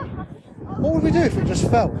 What would we do if it just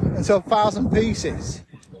fell into 1,000 pieces?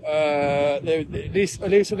 At least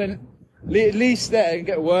there and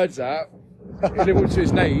get the words out. Live up to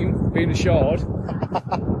his name, being a shard.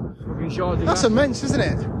 That's immense, isn't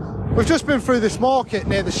it? We've just been through this market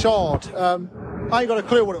near the Shard. I ain't got a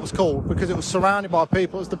clue what it was called because it was surrounded by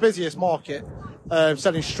people. It was the busiest market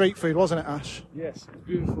selling street food, wasn't it, Ash? Yes,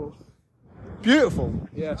 beautiful. Beautiful?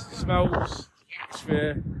 Yes, smells,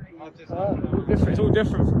 atmosphere. It's all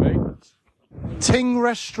different for me. Ting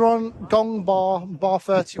Restaurant, Gong Bar, Bar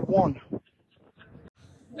 31.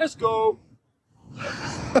 Let's go.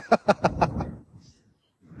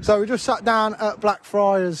 So we just sat down at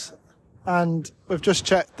Blackfriars and we've just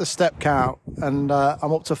checked the step count, and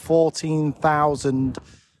I'm up to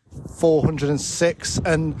 14,406,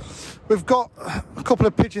 and we've got a couple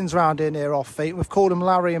of pigeons around here near our feet. We've called them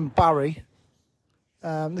Larry and Barry.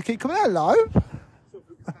 They keep coming, hello.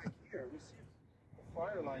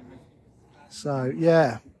 So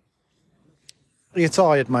yeah, are you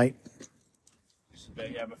tired, mate?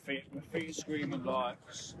 Yeah, my feet are screaming like,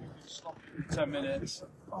 stop in 10 minutes.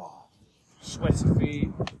 Oh, sweaty feet,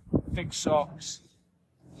 thick socks.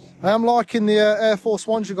 I am liking the Air Force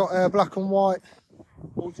Ones you got, black and white.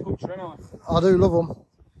 Old school trainer. I do love them.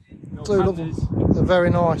 They're very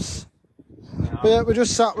nice. But yeah, we're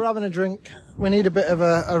just sat, we're having a drink. We need a bit of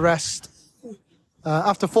a rest.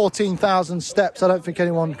 After 14,000 steps, I don't think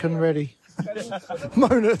anyone can really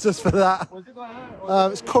moan at us for that.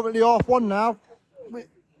 It's currently 1:30 now.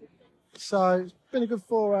 So it's been a good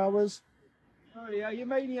 4 hours. Oh yeah, you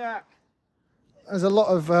maniac. There's a lot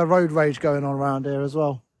of road rage going on around here as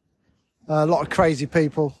well. A lot of crazy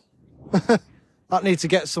people that need to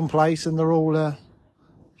get someplace, and they're all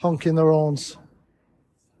honking their horns.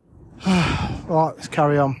 Right, let's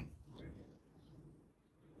carry on.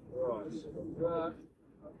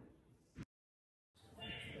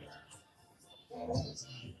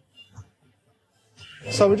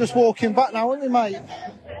 So we're just walking back now, aren't we, mate?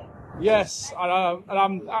 Yes, and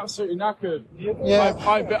I'm absolutely knackered. Yeah.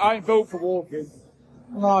 I ain't built for walking.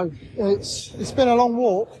 No, it's been a long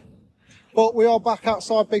walk, but we are back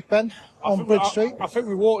outside Big Ben. on Bridge Street. I think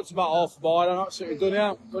we walked about half a mile and absolutely done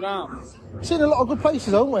out. Seen a lot of good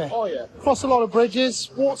places, haven't we? Oh yeah. Crossed a lot of bridges,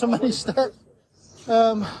 walked a many steps.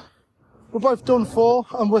 We're both done for,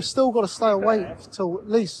 and we've still got to stay awake till at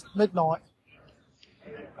least midnight.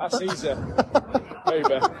 That's easy.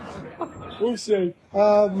 Maybe. We'll see.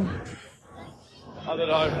 I don't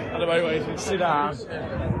know. Wait, sit down.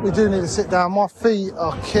 We do need to sit down. My feet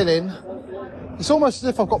are killing. It's almost as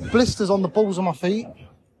if I've got blisters on the balls of my feet.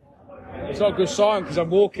 It's not a good sign because I'm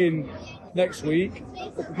walking next week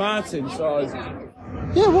up the mountain. So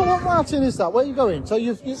yeah, what mountain is that? Where are you going? So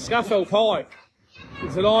you've Scafell Pike.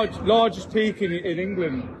 It's the largest peak in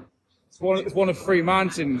England. It's one of 3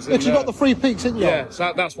 mountains. But you got the 3 peaks, didn't you? Yeah,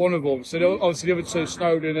 so that's one of them. So obviously the other 2,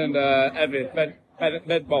 Snowdon and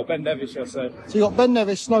Ben Nevis, shall I say. So you got Ben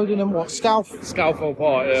Nevis, Snowdon, and what? Scafell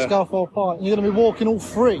Pike, yeah. Scafell Pike. And you're going to be walking all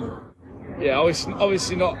 3? Yeah,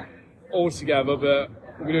 obviously not all together, but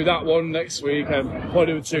we're going to do that one next week and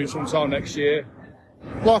probably do 2 sometime next year.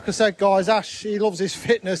 Like I said, guys, Ash, he loves his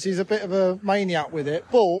fitness. He's a bit of a maniac with it.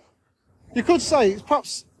 But you could say it's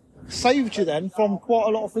perhaps saved you then from quite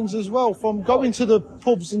a lot of things as well, from going to the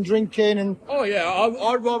pubs and drinking and... Oh yeah,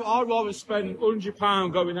 I'd rather spend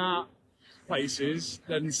 £100 going out places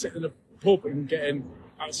than sitting in a pub and getting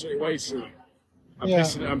absolutely wasted. I'm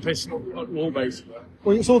pissing on the wall basically.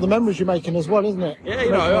 Well, it's all the memories you're making as well, isn't it? Yeah,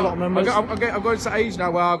 you know, a lot of memories. I'm going to that age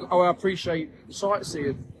now where I appreciate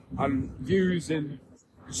sightseeing and views and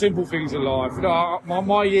simple things in life. You know,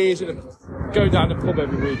 my years of going down the pub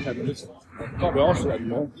every weekend, I just can't be arsed with it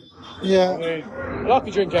anymore. Yeah. I mean, I like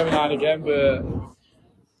a drink every now and again, but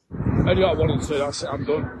only like 1 or 2, that's it, I'm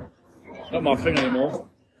done. Not my thing anymore.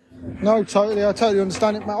 No, I totally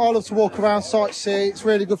understand it, mate. I love to walk around, sightsee. It's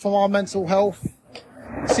really good for my mental health.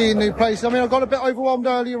 Seeing new places. I mean, I got a bit overwhelmed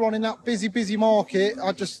earlier on in that busy market.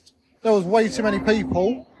 There was way too many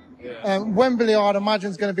people. Yeah. Wembley, I'd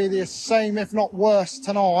imagine, is going to be the same, if not worse,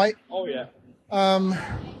 tonight. Oh, yeah.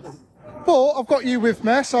 But I've got you with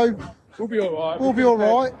me, so... We'll be alright. We'll be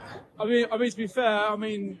alright. I mean, to be fair,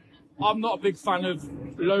 I'm not a big fan of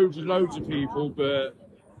loads of people, but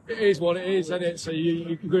it is what it is, isn't it? So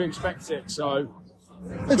you're going to expect it, so...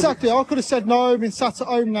 Exactly. I could have said no, been sat at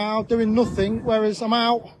home now, doing nothing, whereas I'm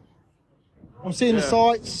out. I'm seeing the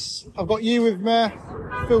sights. I've got you with me.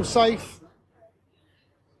 Feel safe.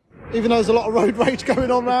 Even though there's a lot of road rage going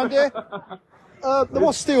on around here. There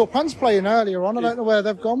was Steel Pants playing earlier on. I don't know where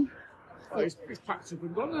they've gone. Oh, it's packed up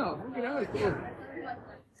and gone now.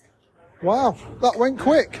 Wow, that went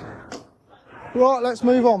quick. Right, let's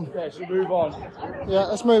move on. Yeah, should we move on? Yeah,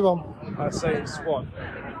 let's move on. I'd say it's what?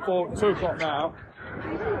 2 o'clock now.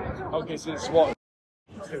 Okay, so it's what?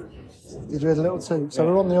 2. You did a little 2. So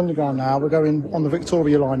we're on the underground now. We're going on the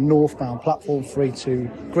Victoria line northbound, platform 3 to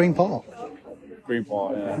Green Park. Green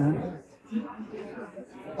Park, yeah. Mm-hmm.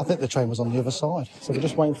 I think the train was on the other side. So we're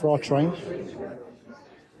just waiting for our train.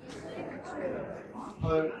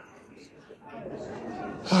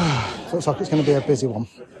 Looks like it's going to be a busy one.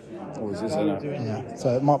 Oh, is this it? Yeah,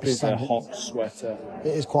 so it might be a hot sweater.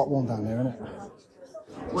 It is quite warm down here, isn't it?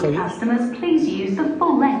 Would customers please use the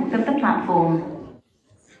full length of the platform?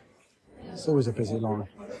 It's always a busy line.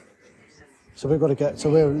 So we've got to get, so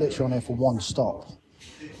we're literally on here for 1 stop.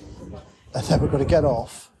 And then we've got to get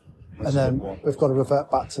off. And then we've got to revert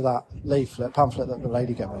back to that pamphlet that the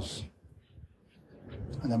lady gave us.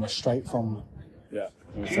 And then we're straight from... Yeah.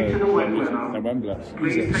 Into the Wembley.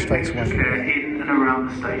 Please straight to Wembley. In and around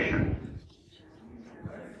the station.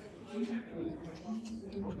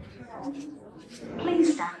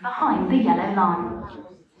 Please stand behind the yellow line.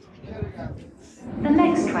 The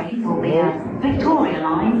next train will be a Victoria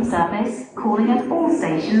Line service calling at all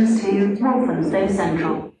stations to Walthamstow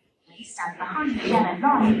Central. Please stand behind the yellow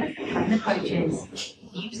line as the train approaches.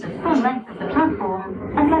 Use the full length of the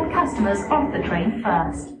platform and let customers off the train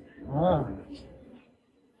first. Ah.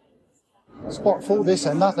 It's quite full this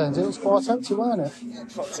end, that end. It was quite empty, wasn't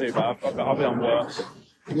it? Not too bad. I'll be on worse.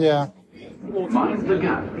 Yeah. Mind the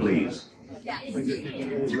gap, please.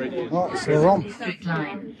 Right, so we're on.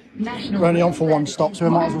 We're only on for 1 stop, so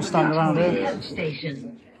we might as well stand around here.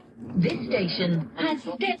 Station. This station has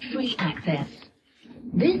step-free access.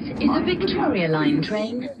 This is a Victoria Line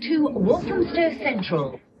train to Walthamstow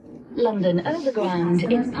Central. London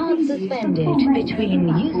Overground is part suspended between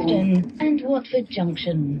Euston and Watford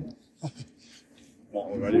Junction. Not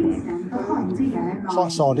already, man. It's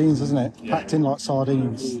like sardines, isn't it? Yeah. Packed in like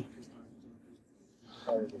sardines.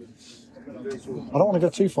 I don't want to go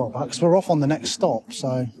too far back because we're off on the next stop,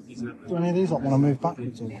 so do any of these want to move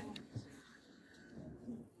backwards? Or...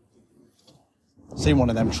 Seen one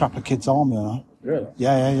of them Trapper Kids Army, you know? Really?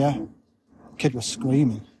 Yeah. Kid was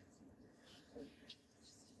screaming.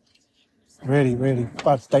 Really, really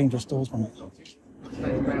bad, dangerous doors, man.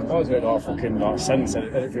 I was going to fucking like sense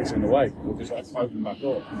anything's in the way. We'll just like open back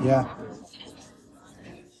up. Yeah.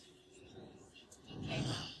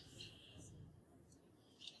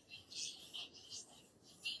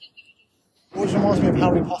 Always reminds me of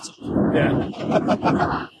Harry Potter. Yeah.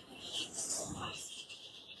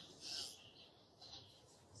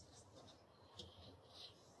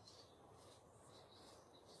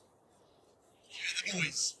 The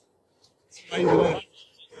noise. It's amazing.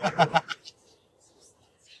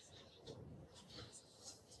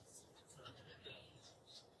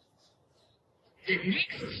 The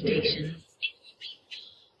next station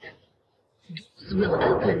doors will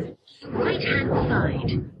open right hand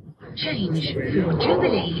side. Change for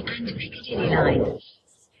Jubilee and Piccadilly lines.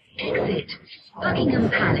 Exit Buckingham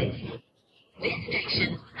Palace. This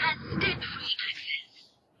station has step-free access.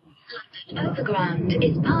 London Overground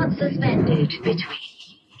is part suspended between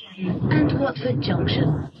and Watford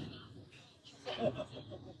Junction.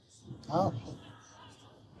 Oh.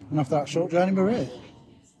 And after that short journey, we're here.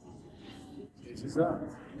 Is that?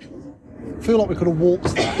 I feel like we could have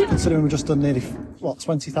walked that, considering we've just done nearly, what,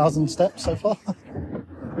 20,000 steps so far?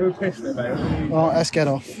 We were pissed about it. Right, let's get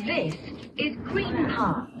off. This is Green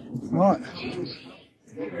Park. Right.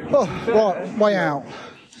 Oh, right, way out.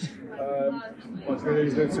 What's going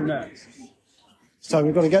to do next? So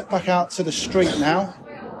we've got to get back out to the street now.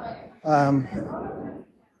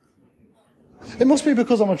 It must be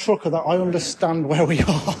because I'm a trucker that I understand where we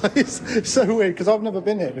are. It's so weird, because I've never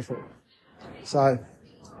been here before. So,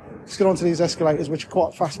 let's get onto these escalators, which are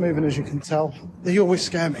quite fast moving, as you can tell. They always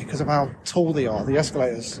scare me because of how tall they are, the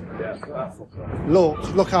escalators. Yeah,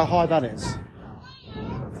 Look how high that is.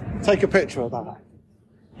 Take a picture of that.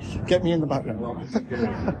 Get me in the background.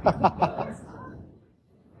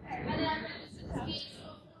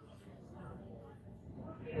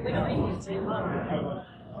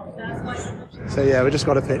 So yeah, we just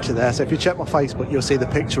got a picture there. So if you check my Facebook, you'll see the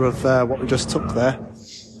picture of what we just took there.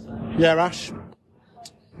 Yeah, Ash.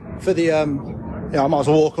 For the yeah, I might as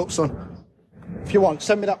well walk up, son. If you want,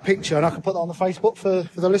 send me that picture and I can put that on the Facebook for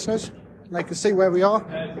the listeners. And they can see where we are.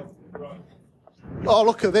 Oh,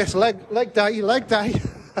 look at this. Leg day.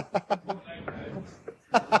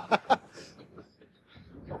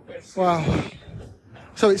 Wow.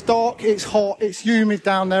 So it's dark, it's hot, it's humid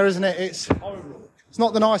down there, isn't it? It's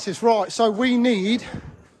not the nicest. Right, so we need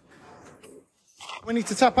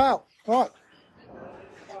to tap out. Right.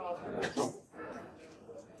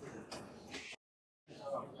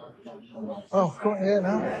 Oh, got here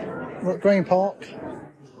now. We're at Green Park.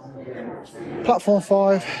 Platform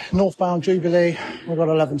 5, northbound Jubilee. We've got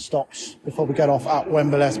 11 stops before we get off at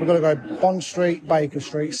Wembley. So we've got to go Bond Street, Baker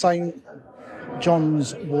Street, St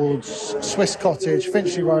John's Woods, Swiss Cottage,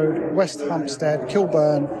 Finchley Road, West Hampstead,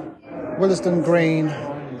 Kilburn, Willesden Green,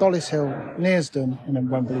 Dollis Hill, Nearsden, and then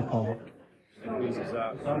Wembley Park.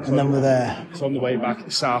 And then we're there. It's on the way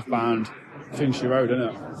back southbound Finchley Road, isn't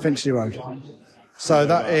it? Finchley Road. So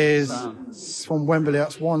that is from Wembley,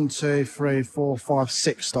 that's 1, 2, 3, 4, 5,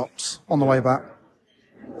 6 stops on the way back.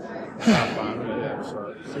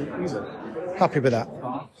 Happy with that.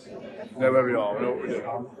 Know where we are, we know what we're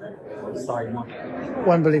doing.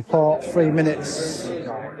 Wembley Park, 3 minutes.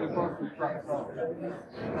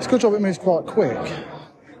 It's a good job it moves quite quick.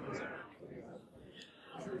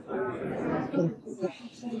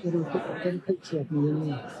 Get a picture of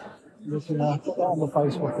me. We can put that on the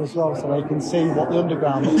Facebook as well so they can see what the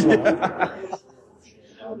underground looks like.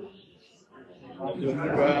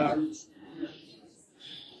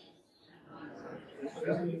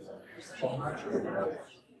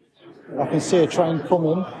 I can see a train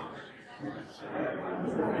coming.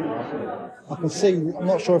 I can see, I'm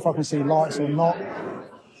not sure if I can see lights or not.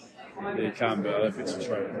 Yeah, you can, but if it's a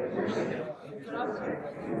train.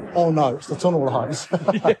 Oh no, it's the tunnel lights.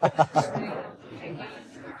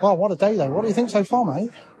 Wow, what a day though. What do you think so far,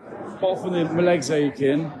 mate? Apart from my legs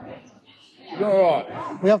aching, you're alright.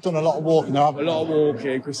 We have done a lot of walking though, haven't A lot of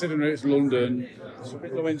walking, considering it's London. It's not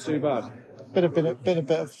been too bad. we? Bit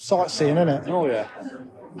of sightseeing, innit? Oh yeah.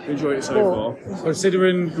 Enjoyed it so far.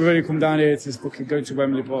 Considering we've only come down here to fucking go to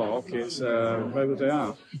Wembley Park, it's a very good day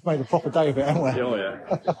out. We've made a proper day of it, haven't we? Oh yeah.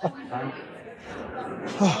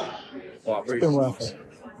 It's been worth it.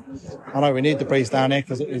 I know we need the breeze down here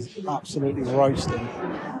because it is absolutely roasting.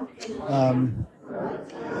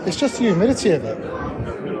 It's just the humidity of it.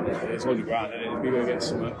 It's on the ground, isn't it? We're going to get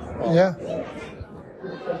something. Yeah.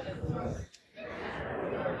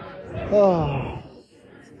 Oh.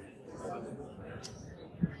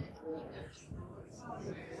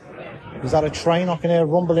 Is that a train I can hear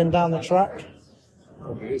rumbling down the track?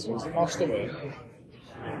 Probably is. What's the master of it?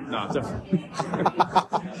 No, definitely.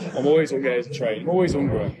 I'm always on getting to train. I'm always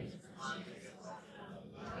hungry.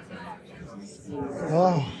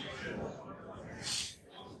 Oh.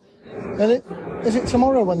 And is it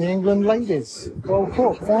tomorrow when the England ladies World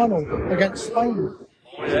Cup final against Spain?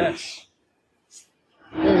 Yes.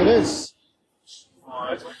 Here it is.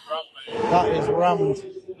 That is rammed.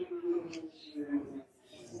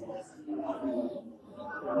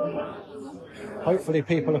 Hopefully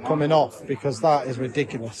people are coming off because that is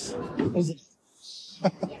ridiculous. Isn't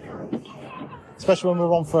it? Especially when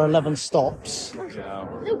we're on for 11 stops. Yeah.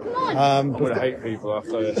 I'm going to hate people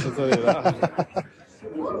after this, I'll tell you that.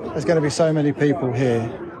 There's going to be so many people here.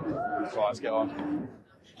 Right, let's get on.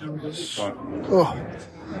 Right. Oh.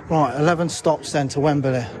 Right, 11 stops then to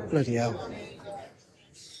Wembley. Bloody hell.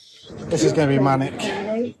 This is going to be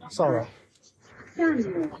manic. Sorry.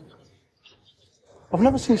 I've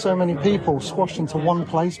never seen so many people squashed into one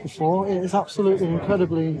place before. It is absolutely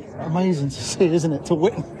incredibly amazing to see, isn't it? To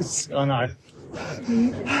witness. I know.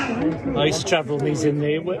 I used to travel these in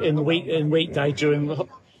weekday during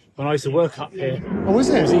when I used to work up here. Oh, is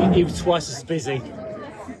it? He was twice as busy.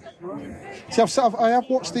 See, I have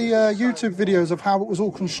watched the YouTube videos of how it was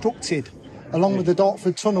all constructed along with the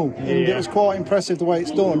Dartford Tunnel, and it was quite impressive the way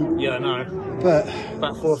it's done. Yeah, I know. But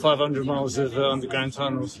about 400 or 500 miles of underground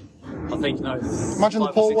tunnels. I think imagine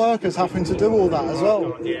the poor workers having to do all that as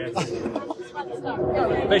well. Yeah.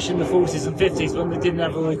 Especially in the 40s and 50s when they didn't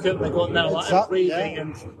have all the equipment they got now, like breathing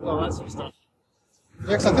and all that sort of stuff. Yeah,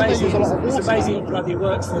 because I think they use a lot of water. It's amazing it bloody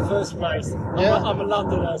works in the first place. Yeah. I'm a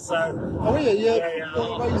Londoner, so. Oh, yeah.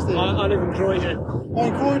 I live in Croydon. Oh,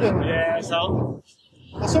 in Croydon? Yeah, so.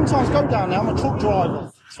 I sometimes go down there. I'm a truck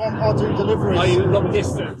driver, so I do deliveries. Are you long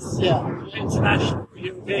distance? Yeah. International,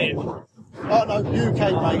 European? Oh, no,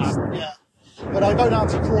 UK based, yeah. But I go down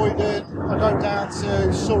to Croydon, I go down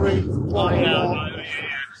to Surrey. Oh, yeah.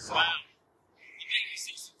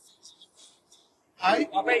 Hey?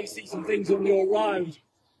 I bet you see some things on your road.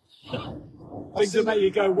 Things that make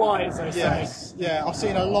you go white, as they say. Yeah, I've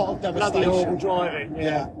seen a lot of devastation. Bloody horrible driving,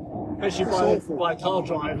 yeah. Especially by car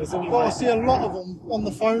drivers, anyway. Well, I see a lot of them on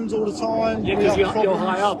the phones all the time. Yeah, because you're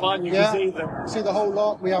high up, aren't you? Yeah, you can see them. See the whole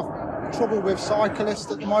lot. We have trouble with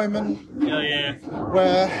cyclists at the moment. Yeah.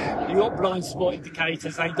 Where you've got blind spot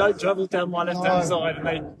indicators. They don't travel down my left-hand side,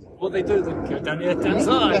 and what they do, they go down the left-hand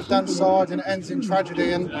side. Left-hand side, and it ends in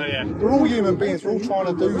tragedy. And we're all human beings. We're all trying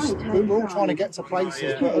to we're all trying to get to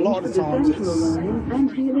places, but a lot of the times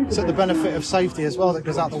it's at the benefit of safety as well that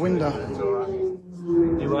goes out the window.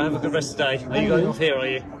 You will have a good rest of the day. Are you going off here, are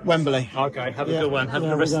you? Wembley. Okay, have a good one. Have a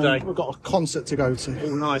good rest of the day. We've got a concert to go to.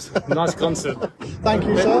 Oh, nice. Nice concert. Thank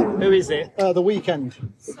you, sir. Who is it? The Weekend.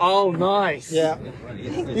 Oh, nice. Yeah.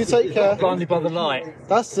 You take care. Blinded by the light.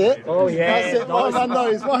 That's it. Oh, yeah. That's it.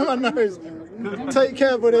 My man knows. Take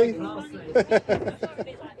care, buddy.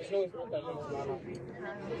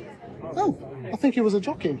 Oh, I think he was a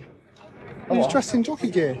jockey. He was dressed in jockey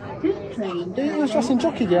gear. He was dressed in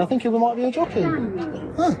jockey gear. I think he might be a jockey. Huh.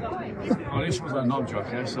 Well, at least he was a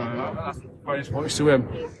non-jockey, so that's bonus points to him.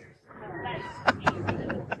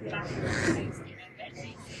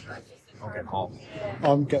 I'm getting hot.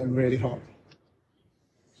 I'm getting really hot.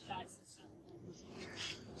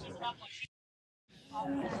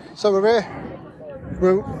 So we're here.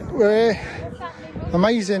 We're here.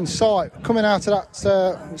 Amazing sight. Coming out of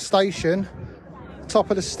that station. Top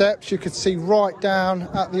of the steps, you could see right down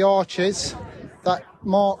at the arches that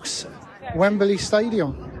marks Wembley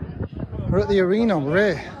Stadium. We're at the arena,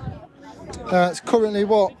 we're here. It's currently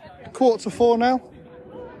 4:15 now,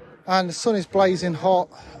 and the sun is blazing hot,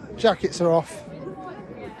 jackets are off,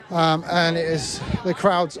 and the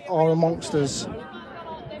crowds are amongst us.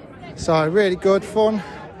 So really good fun.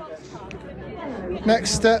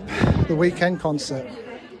 Next step, the weekend concert.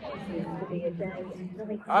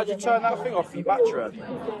 How'd you turn that thing off your battery?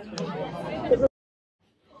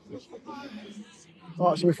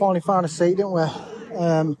 Right, so we finally found a seat, didn't we?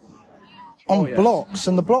 On blocks,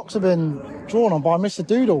 and the blocks have been drawn on by Mr.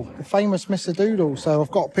 Doodle, the famous Mr. Doodle. So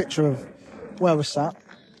I've got a picture of where we're sat.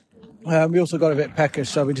 We also got a bit peckish,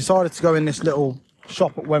 so we decided to go in this little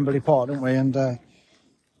shop at Wembley Park, didn't we? And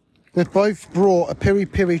they've both brought a piri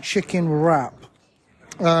piri chicken wrap.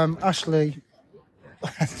 Ashley.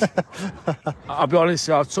 I'll be honest,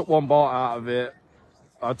 I took one bite out of it.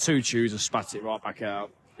 I had two chews and spat it right back out.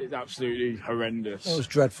 It's absolutely horrendous. It was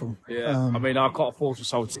dreadful. Yeah, I mean, I can't force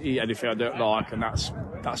myself to eat anything I don't like, and that's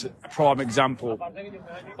a prime example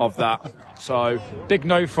of that. So, big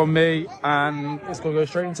no from me, and it's going to go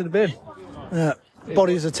straight into the bin. Yeah,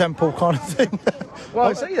 body's a temple kind of thing. Well,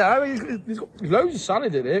 I say that. I mean, there's got loads of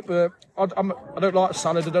salad in it, but I don't like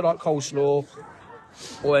salad. I don't like coleslaw.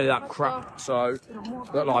 or any of that crap. So,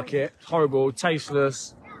 don't like it. Horrible,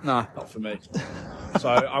 tasteless. Nah, not for me. So,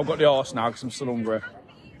 I've got the arse now because I'm still hungry.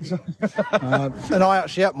 And I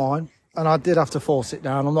actually ate mine, and I did have to force it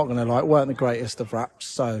down. I'm not going to lie, it weren't the greatest of wraps.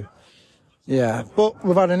 So, yeah. But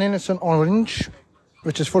we've had an innocent orange,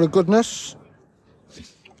 which is full of goodness.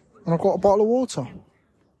 And I've got a bottle of water.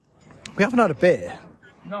 We haven't had a beer.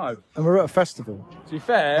 No. And we're at a festival. To be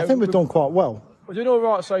fair, I think we've done quite well. We're doing all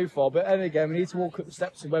right so far, but then again, we need to walk up the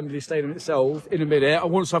steps of Wembley Stadium itself in a minute.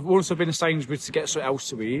 Once I've been to Sainsbury's to get something else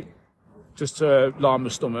to eat, just to line my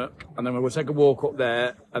stomach, and then we'll take a walk up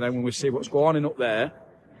there, and then when we see what's going on up there,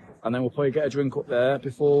 and then we'll probably get a drink up there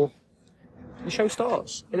before the show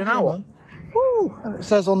starts in an hour. Woo! And it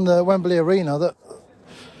says on the Wembley Arena that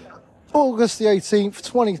August the 18th,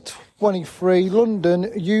 2023, London,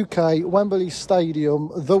 UK, Wembley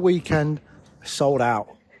Stadium, the weekend, sold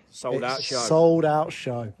out. Sold out show. Sold out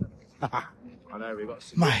show. I know, we've got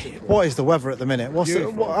some. Mate, what is the weather at the minute? What is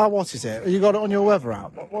it? You got it on your weather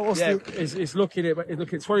app? It's looking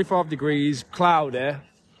at 25 degrees, cloudy.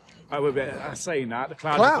 I'm saying that. The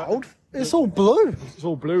Cloud? It's all blue. It's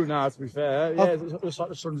all blue now, to be fair. Yeah, it looks like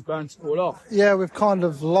the sun's burnt it all off. Yeah, we've kind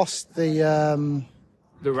of lost the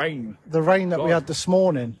rain. The rain that we had this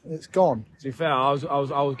morning. It's gone. To be fair, I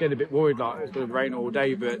was getting a bit worried like it was going to rain all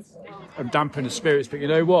day, but I'm damping the spirits. But you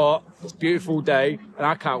know what? It's a beautiful day, and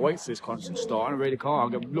I can't wait for this concert to start. I really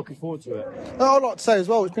can't. I'm looking forward to it. I'd like to say as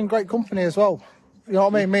well, it's been great company as well. You know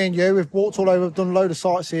what I mean? Me and you, we've walked all over, we've done a load of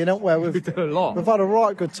sightseeing, haven't we? We've done a lot. We've had a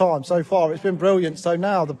right good time so far. It's been brilliant. So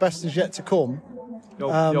now the best is yet to come.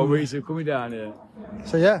 Your reason coming down here.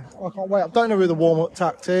 So yeah, I can't wait. I don't know who the warm-up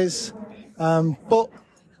tact is, but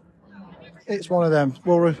it's one of them.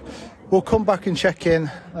 We'll come back and check in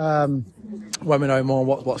when we know more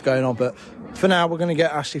what's going on. But for now, we're going to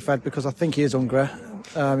get Ashley fed because I think he is hungry.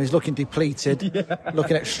 He's looking depleted,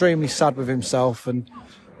 looking extremely sad with himself, and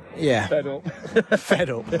yeah, fed up. Fed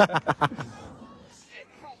up.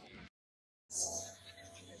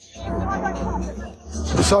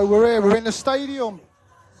 So we're here. We're in the stadium.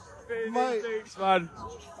 Mate. Thanks, man.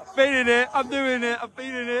 I'm feeling it. I'm doing it. I'm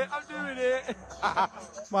feeling it. I'm doing it.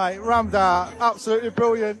 Mate, rammed out. Absolutely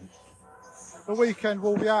brilliant. The weekend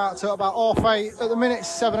will be out at about 8:30. At the minute, it's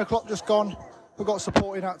 7 o'clock just gone. We've got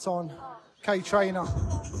supporting acts on. K Trainer.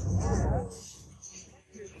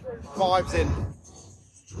 Vibes in.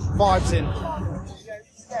 Vibes in.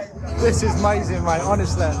 This is amazing, mate,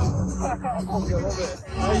 honestly.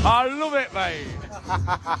 I love it, mate.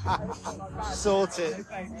 Sorted.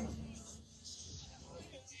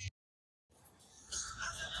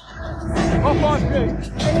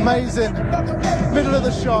 Amazing. Middle of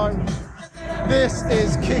the show. This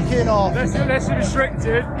is kicking off. Less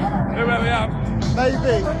restricted. Look where we are.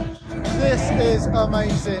 Maybe. This is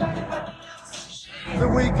amazing. The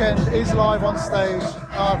weekend is live on stage.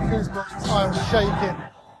 Goosebumps. I'm shaking.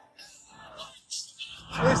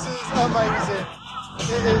 This is amazing.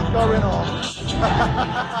 It is going on.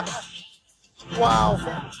 Wow.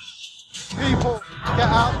 People, get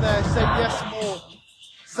out there. Say yes more.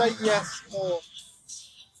 Say yes more.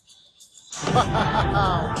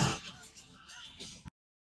 Wow.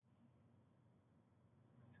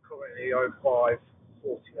 Currently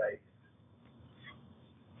 05:48.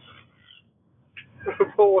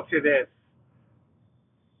 Reported in.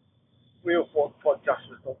 We all thought the podcast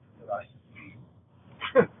was done for today.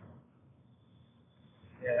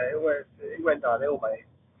 Yeah, it went downhill, mate.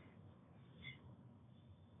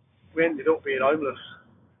 We ended up being homeless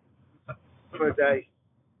for a day.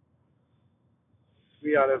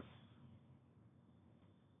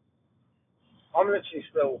 I'm literally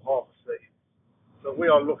still half asleep, so we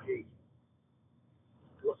are lucky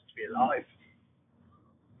to be alive.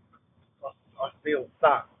 I feel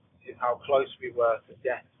that is how close we were to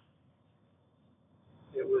death.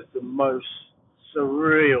 It was the most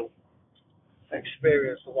surreal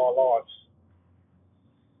experience of our lives.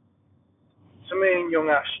 To me and young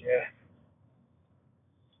Ash, yeah,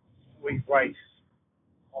 we raced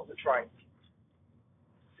on the train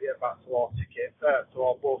to get back to our ticket, to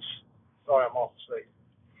our bus. Sorry, I'm half asleep.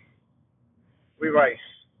 We race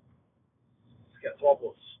to get to our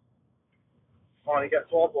bus. Finally get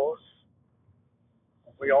to our bus.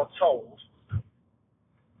 We are told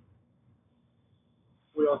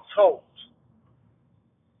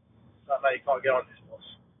that no, you can't get on this bus,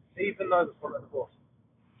 even though the front of the bus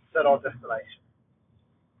said our destination.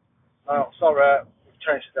 Oh, sorry, we've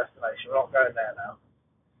changed the destination. We're not going there now.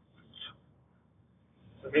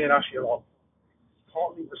 So me and Ashley are like,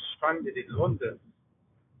 can't leave us stranded in London.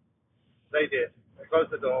 They did. They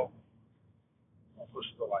closed the door and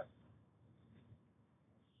pushed us away.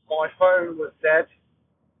 My phone was dead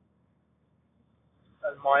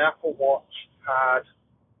and my Apple Watch had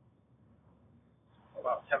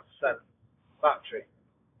about 10% battery.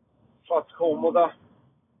 Tried to call mother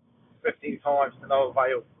 15 times to no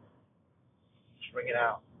avail. Just ringing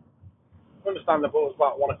out. Understandable, it was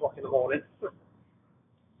about 1 o'clock in the morning. But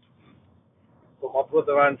my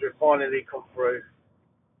brother Andrew finally come through.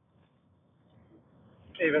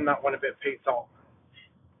 Even that went a bit peaked on.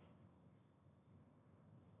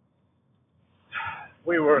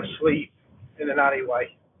 We were asleep in an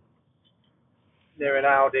alleyway near an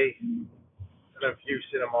Audi and a View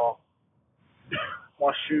Cinema.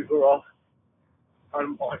 My shoes were off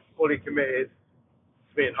and I fully committed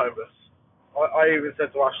to being homeless. I even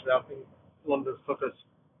said to Ashley, I think London's took us.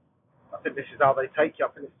 I think this is how they take you. I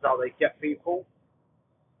think this is how they get people.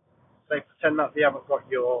 They pretend that they haven't got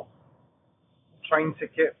your train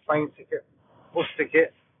ticket, plane ticket, bus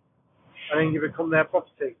ticket, and then you become their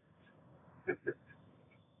property.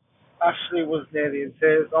 Ashley was nearly in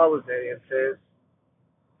tears. I was nearly in tears.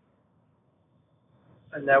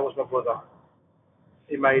 And there was my brother.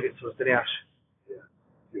 He made it to us, didn't he, Ash? Yeah,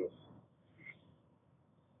 yours.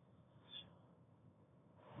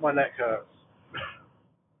 My neck hurts.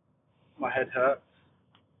 My head hurts.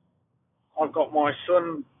 I've got my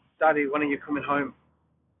son, Daddy, when are you coming home?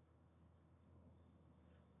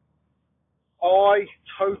 I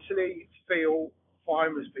totally feel for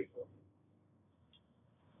homeless people.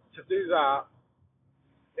 To do that,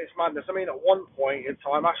 it's madness. I mean, at one point in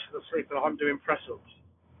time, Ash was asleep and I'm doing press-ups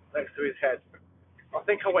next to his head. I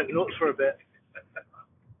think I went nuts for a bit.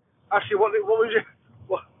 Actually, what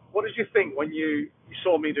did you think when you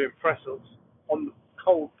saw me doing press-ups on the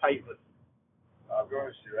cold pavement? I'll be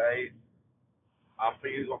honest with you, eh? I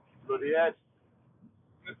think he's off his bloody head.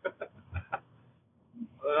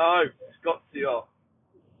 I know, it's got to you.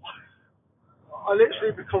 I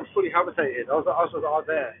literally become fully habitated. I was out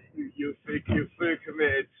there. You're fully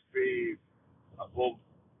committed to be a bum.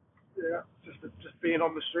 Yeah, just being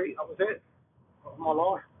on the street. That was it. That was my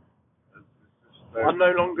life. There's I'm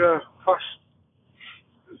no longer crushed.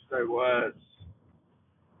 no words.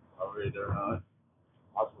 I really don't know.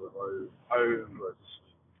 I just want to go home.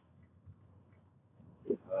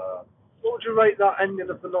 What would you rate that ending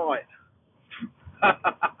of the night?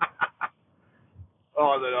 Oh,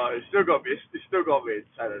 I don't know. It's still got me in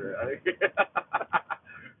 10 of it, I think.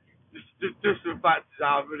 just the fact is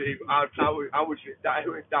how much it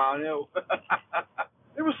went downhill.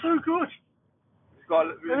 It was so good.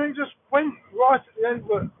 And And it just went right at the end,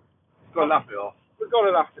 but it's got to laugh it off. we've got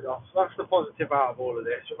to laugh it off. That's the positive out of all of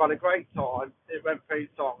this. We've had a great time. It went pretty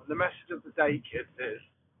long. And the message of the day, kids, is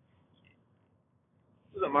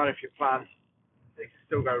doesn't matter if you plan, it can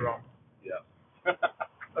still go wrong. Yeah.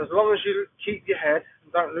 As long as you keep your head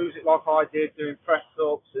and don't lose it like I did doing press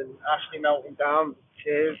ups and Ashley melting down,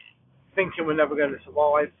 tears, thinking we're never going to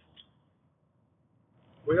survive.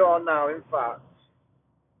 We are now, in fact,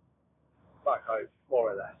 back home,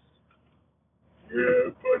 more or less.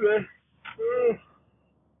 Yeah, buddy.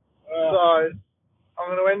 So, I'm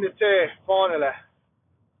going to end it here, finally.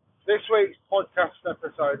 This week's podcast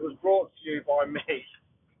episode was brought to you by me.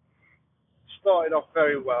 Started off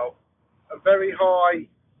very well. A very high,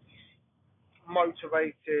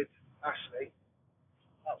 motivated Ashley.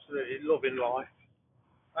 Absolutely loving life.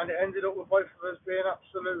 And it ended up with both of us being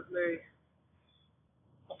absolutely...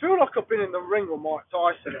 I feel like I've been in the ring with Mike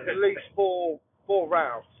Tyson at least four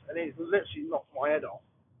rounds. And he's literally knocked my head off.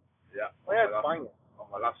 Yeah. My head's banging. On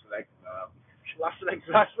my last leg.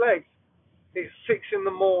 Last leg. It's 6 in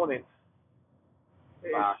the morning. It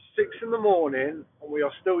is 6 in the morning, and we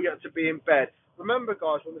are still yet to be in bed. Remember,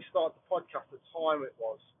 guys, when we started the podcast, the time it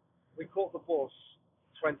was. We caught the bus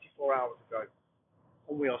 24 hours ago,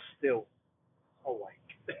 and we are still awake.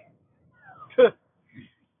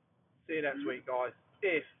 See you next week, guys.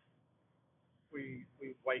 If we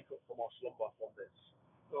wake up from our slumber from this.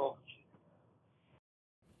 Oh.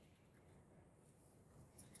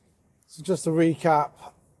 So just to recap,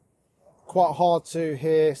 quite hard to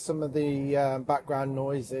hear some of the background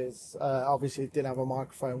noises. Obviously didn't have a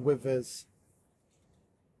microphone with us.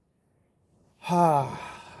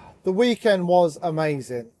 The weekend was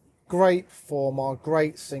amazing. Great performer,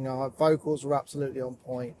 great singer, vocals were absolutely on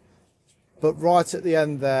point. But right at the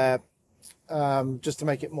end there, just to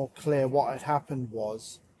make it more clear what had happened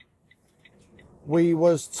was, we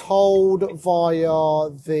was told via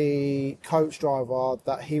the coach driver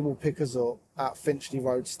that he will pick us up at Finchley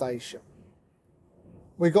Road Station.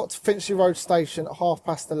 We got to Finchley Road Station at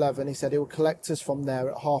 11:30. He said he would collect us from there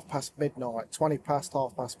at midnight, 20 past,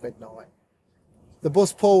 midnight. The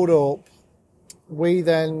bus pulled up We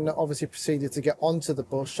then obviously proceeded to get onto the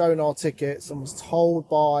bus, shown our tickets, and was told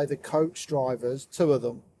by the coach drivers, two of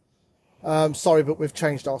them, sorry, but we've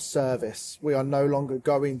changed our service. We are no longer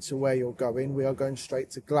going to where you're going. We are going straight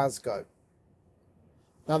to Glasgow.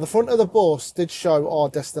 Now, the front of the bus did show our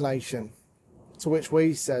destination, to which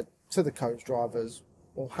we said to the coach drivers,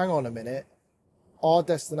 well, hang on a minute. Our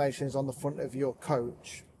destination is on the front of your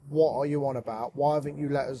coach. What are you on about? Why haven't you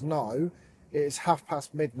let us know? It is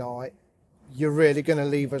midnight. You're really going to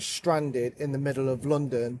leave us stranded in the middle of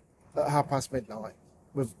London at midnight.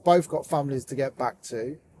 We've both got families to get back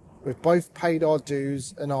to. We've both paid our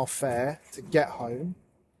dues and our fare to get home.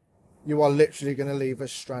 You are literally going to leave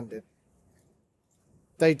us stranded.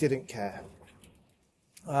 They didn't care.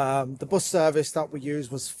 The bus service that we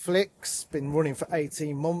used was Flix, been running for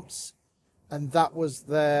 18 months. And that was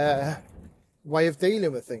their way of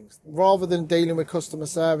dealing with things. Rather than dealing with customer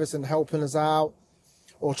service and helping us out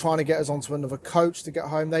or trying to get us onto another coach to get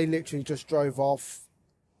home, they literally just drove off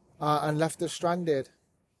and left us stranded.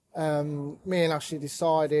 Me and Ashley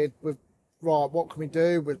decided, right, what can we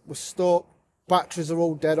do? We're stuck. Batteries are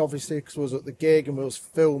all dead, obviously, because we was at the gig and we was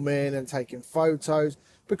filming and taking photos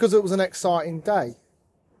because it was an exciting day.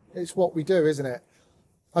 It's what we do, isn't it?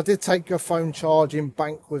 I did take a phone charging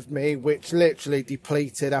bank with me, which literally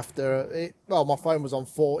depleted after it. Well, my phone was on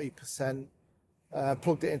 40%.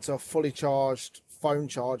 Plugged it into a fully charged phone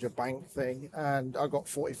charger bank thing, and I got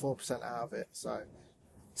 44% out of it. So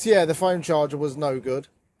yeah, the phone charger was no good.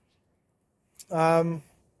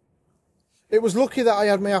 It was lucky that I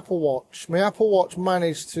had my Apple Watch. My Apple Watch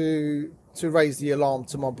managed to raise the alarm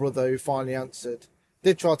to my brother, who finally answered.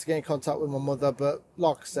 Did try to get in contact with my mother, but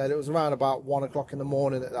like I said, it was around about 1 o'clock in the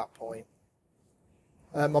morning at that point.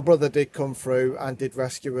 My brother did come through and did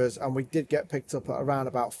rescue us, and we did get picked up at around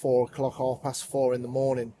about 4 o'clock, 4:30 in the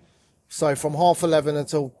morning. So from 11:30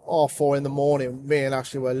 until 4:30 in the morning, me and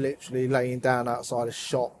Ashley were literally laying down outside a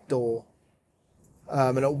shop door.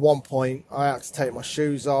 And at one point, I had to take my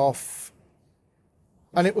shoes off.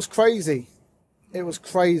 And it was crazy. It was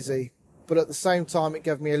crazy. But at the same time, it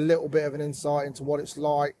gave me a little bit of an insight into what it's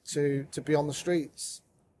like to be on the streets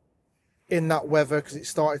in that weather, because it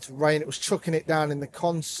started to rain. It was chucking it down in the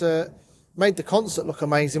concert. Made the concert look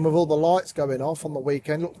amazing with all the lights going off on the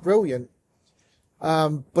weekend. Looked brilliant.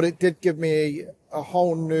 But it did give me a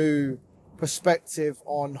whole new perspective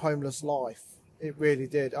on homeless life. It really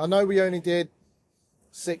did. I know we only did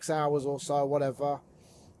 6 hours or so, whatever.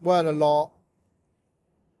 Weren't a lot.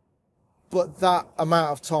 But that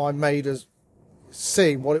amount of time made us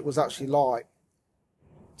see what it was actually like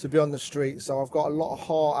to be on the street. So I've got a lot of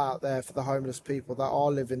heart out there for the homeless people that are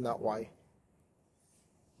living that way.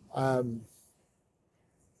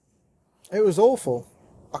 It was awful.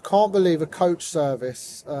 I can't believe a coach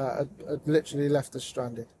service had literally left us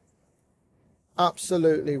stranded.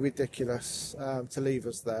 Absolutely ridiculous to leave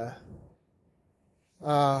us there.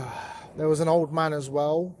 There was an old man as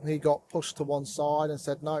well. He got pushed to one side and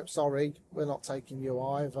said, "No, sorry, we're not taking you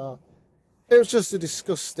either." It was just a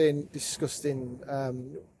disgusting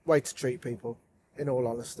way to treat people, in all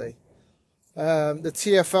honesty. The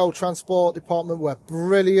TfL Transport Department were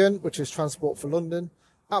brilliant, which is Transport for London.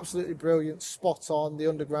 Absolutely brilliant, spot on. The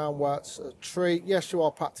underground works a treat. Yes, you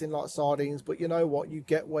are packed in like sardines, but you know what? You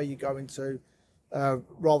get where you're going to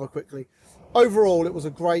rather quickly. Overall, it was a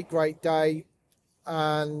great day.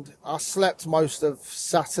 And I slept most of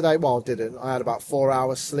Saturday. Well, I didn't. I had about 4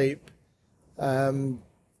 hours sleep.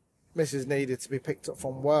 Mrs. needed to be picked up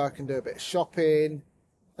from work and do a bit of shopping.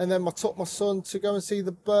 And then I took my son to go and see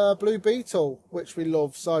the Blue Beetle, which we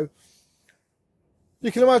love. So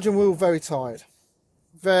you can imagine we were very tired.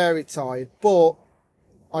 Very tired. But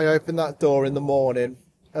I opened that door in the morning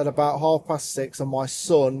at about 6:30, and my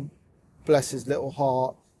son, bless his little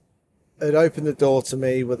heart, had opened the door to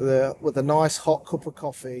me with a nice hot cup of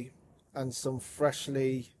coffee and some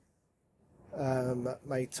freshly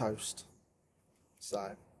made toast.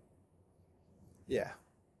 So, yeah.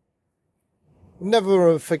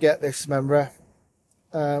 Never forget this memory.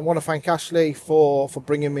 I want to thank Ashley for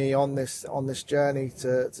bringing me on this journey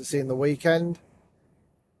to seeing the weekend.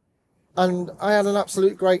 And I had an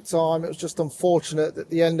absolute great time. It was just unfortunate that at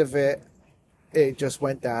the end of it just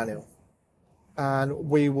went downhill. And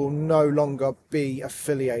we will no longer be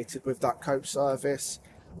affiliated with that coach service.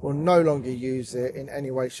 We'll no longer use it in any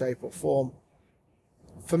way, shape or form.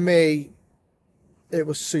 For me, it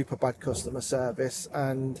was super bad customer service.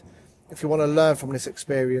 And if you want to learn from this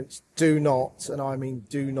experience, do not, and I mean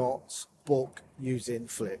do not, book using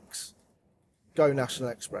Flix. Go National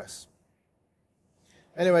Express.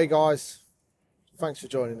 Anyway, guys, thanks for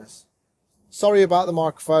joining us. Sorry about the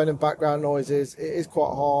microphone and background noises. It is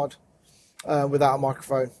quite hard. without a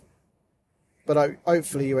microphone. But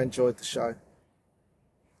hopefully you enjoyed the show.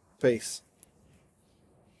 Peace.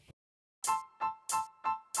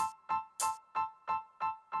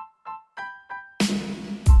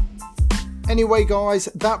 Anyway guys,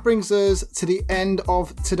 that brings us to the end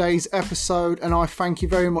of today's episode, and I thank you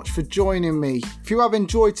very much for joining me. If you have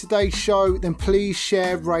enjoyed today's show, then please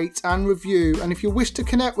share, rate and review, and if you wish to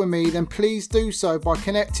connect with me, then please do so by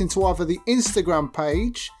connecting to either the Instagram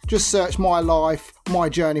page, just search My Life, My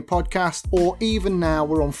Journey Podcast, or even now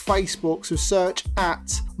we're on Facebook, so search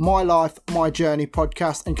at My Life, My Journey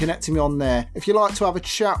Podcast and connect to me on there. If you like to have a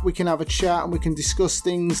chat, we can have a chat and we can discuss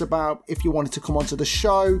things about if you wanted to come onto the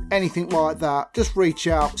show, anything like that. Just reach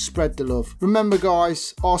out, spread the love. Remember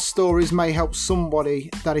guys, our stories may help somebody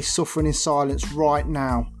that is suffering in silence right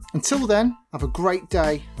now. Until then, have a great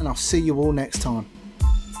day and I'll see you all next time.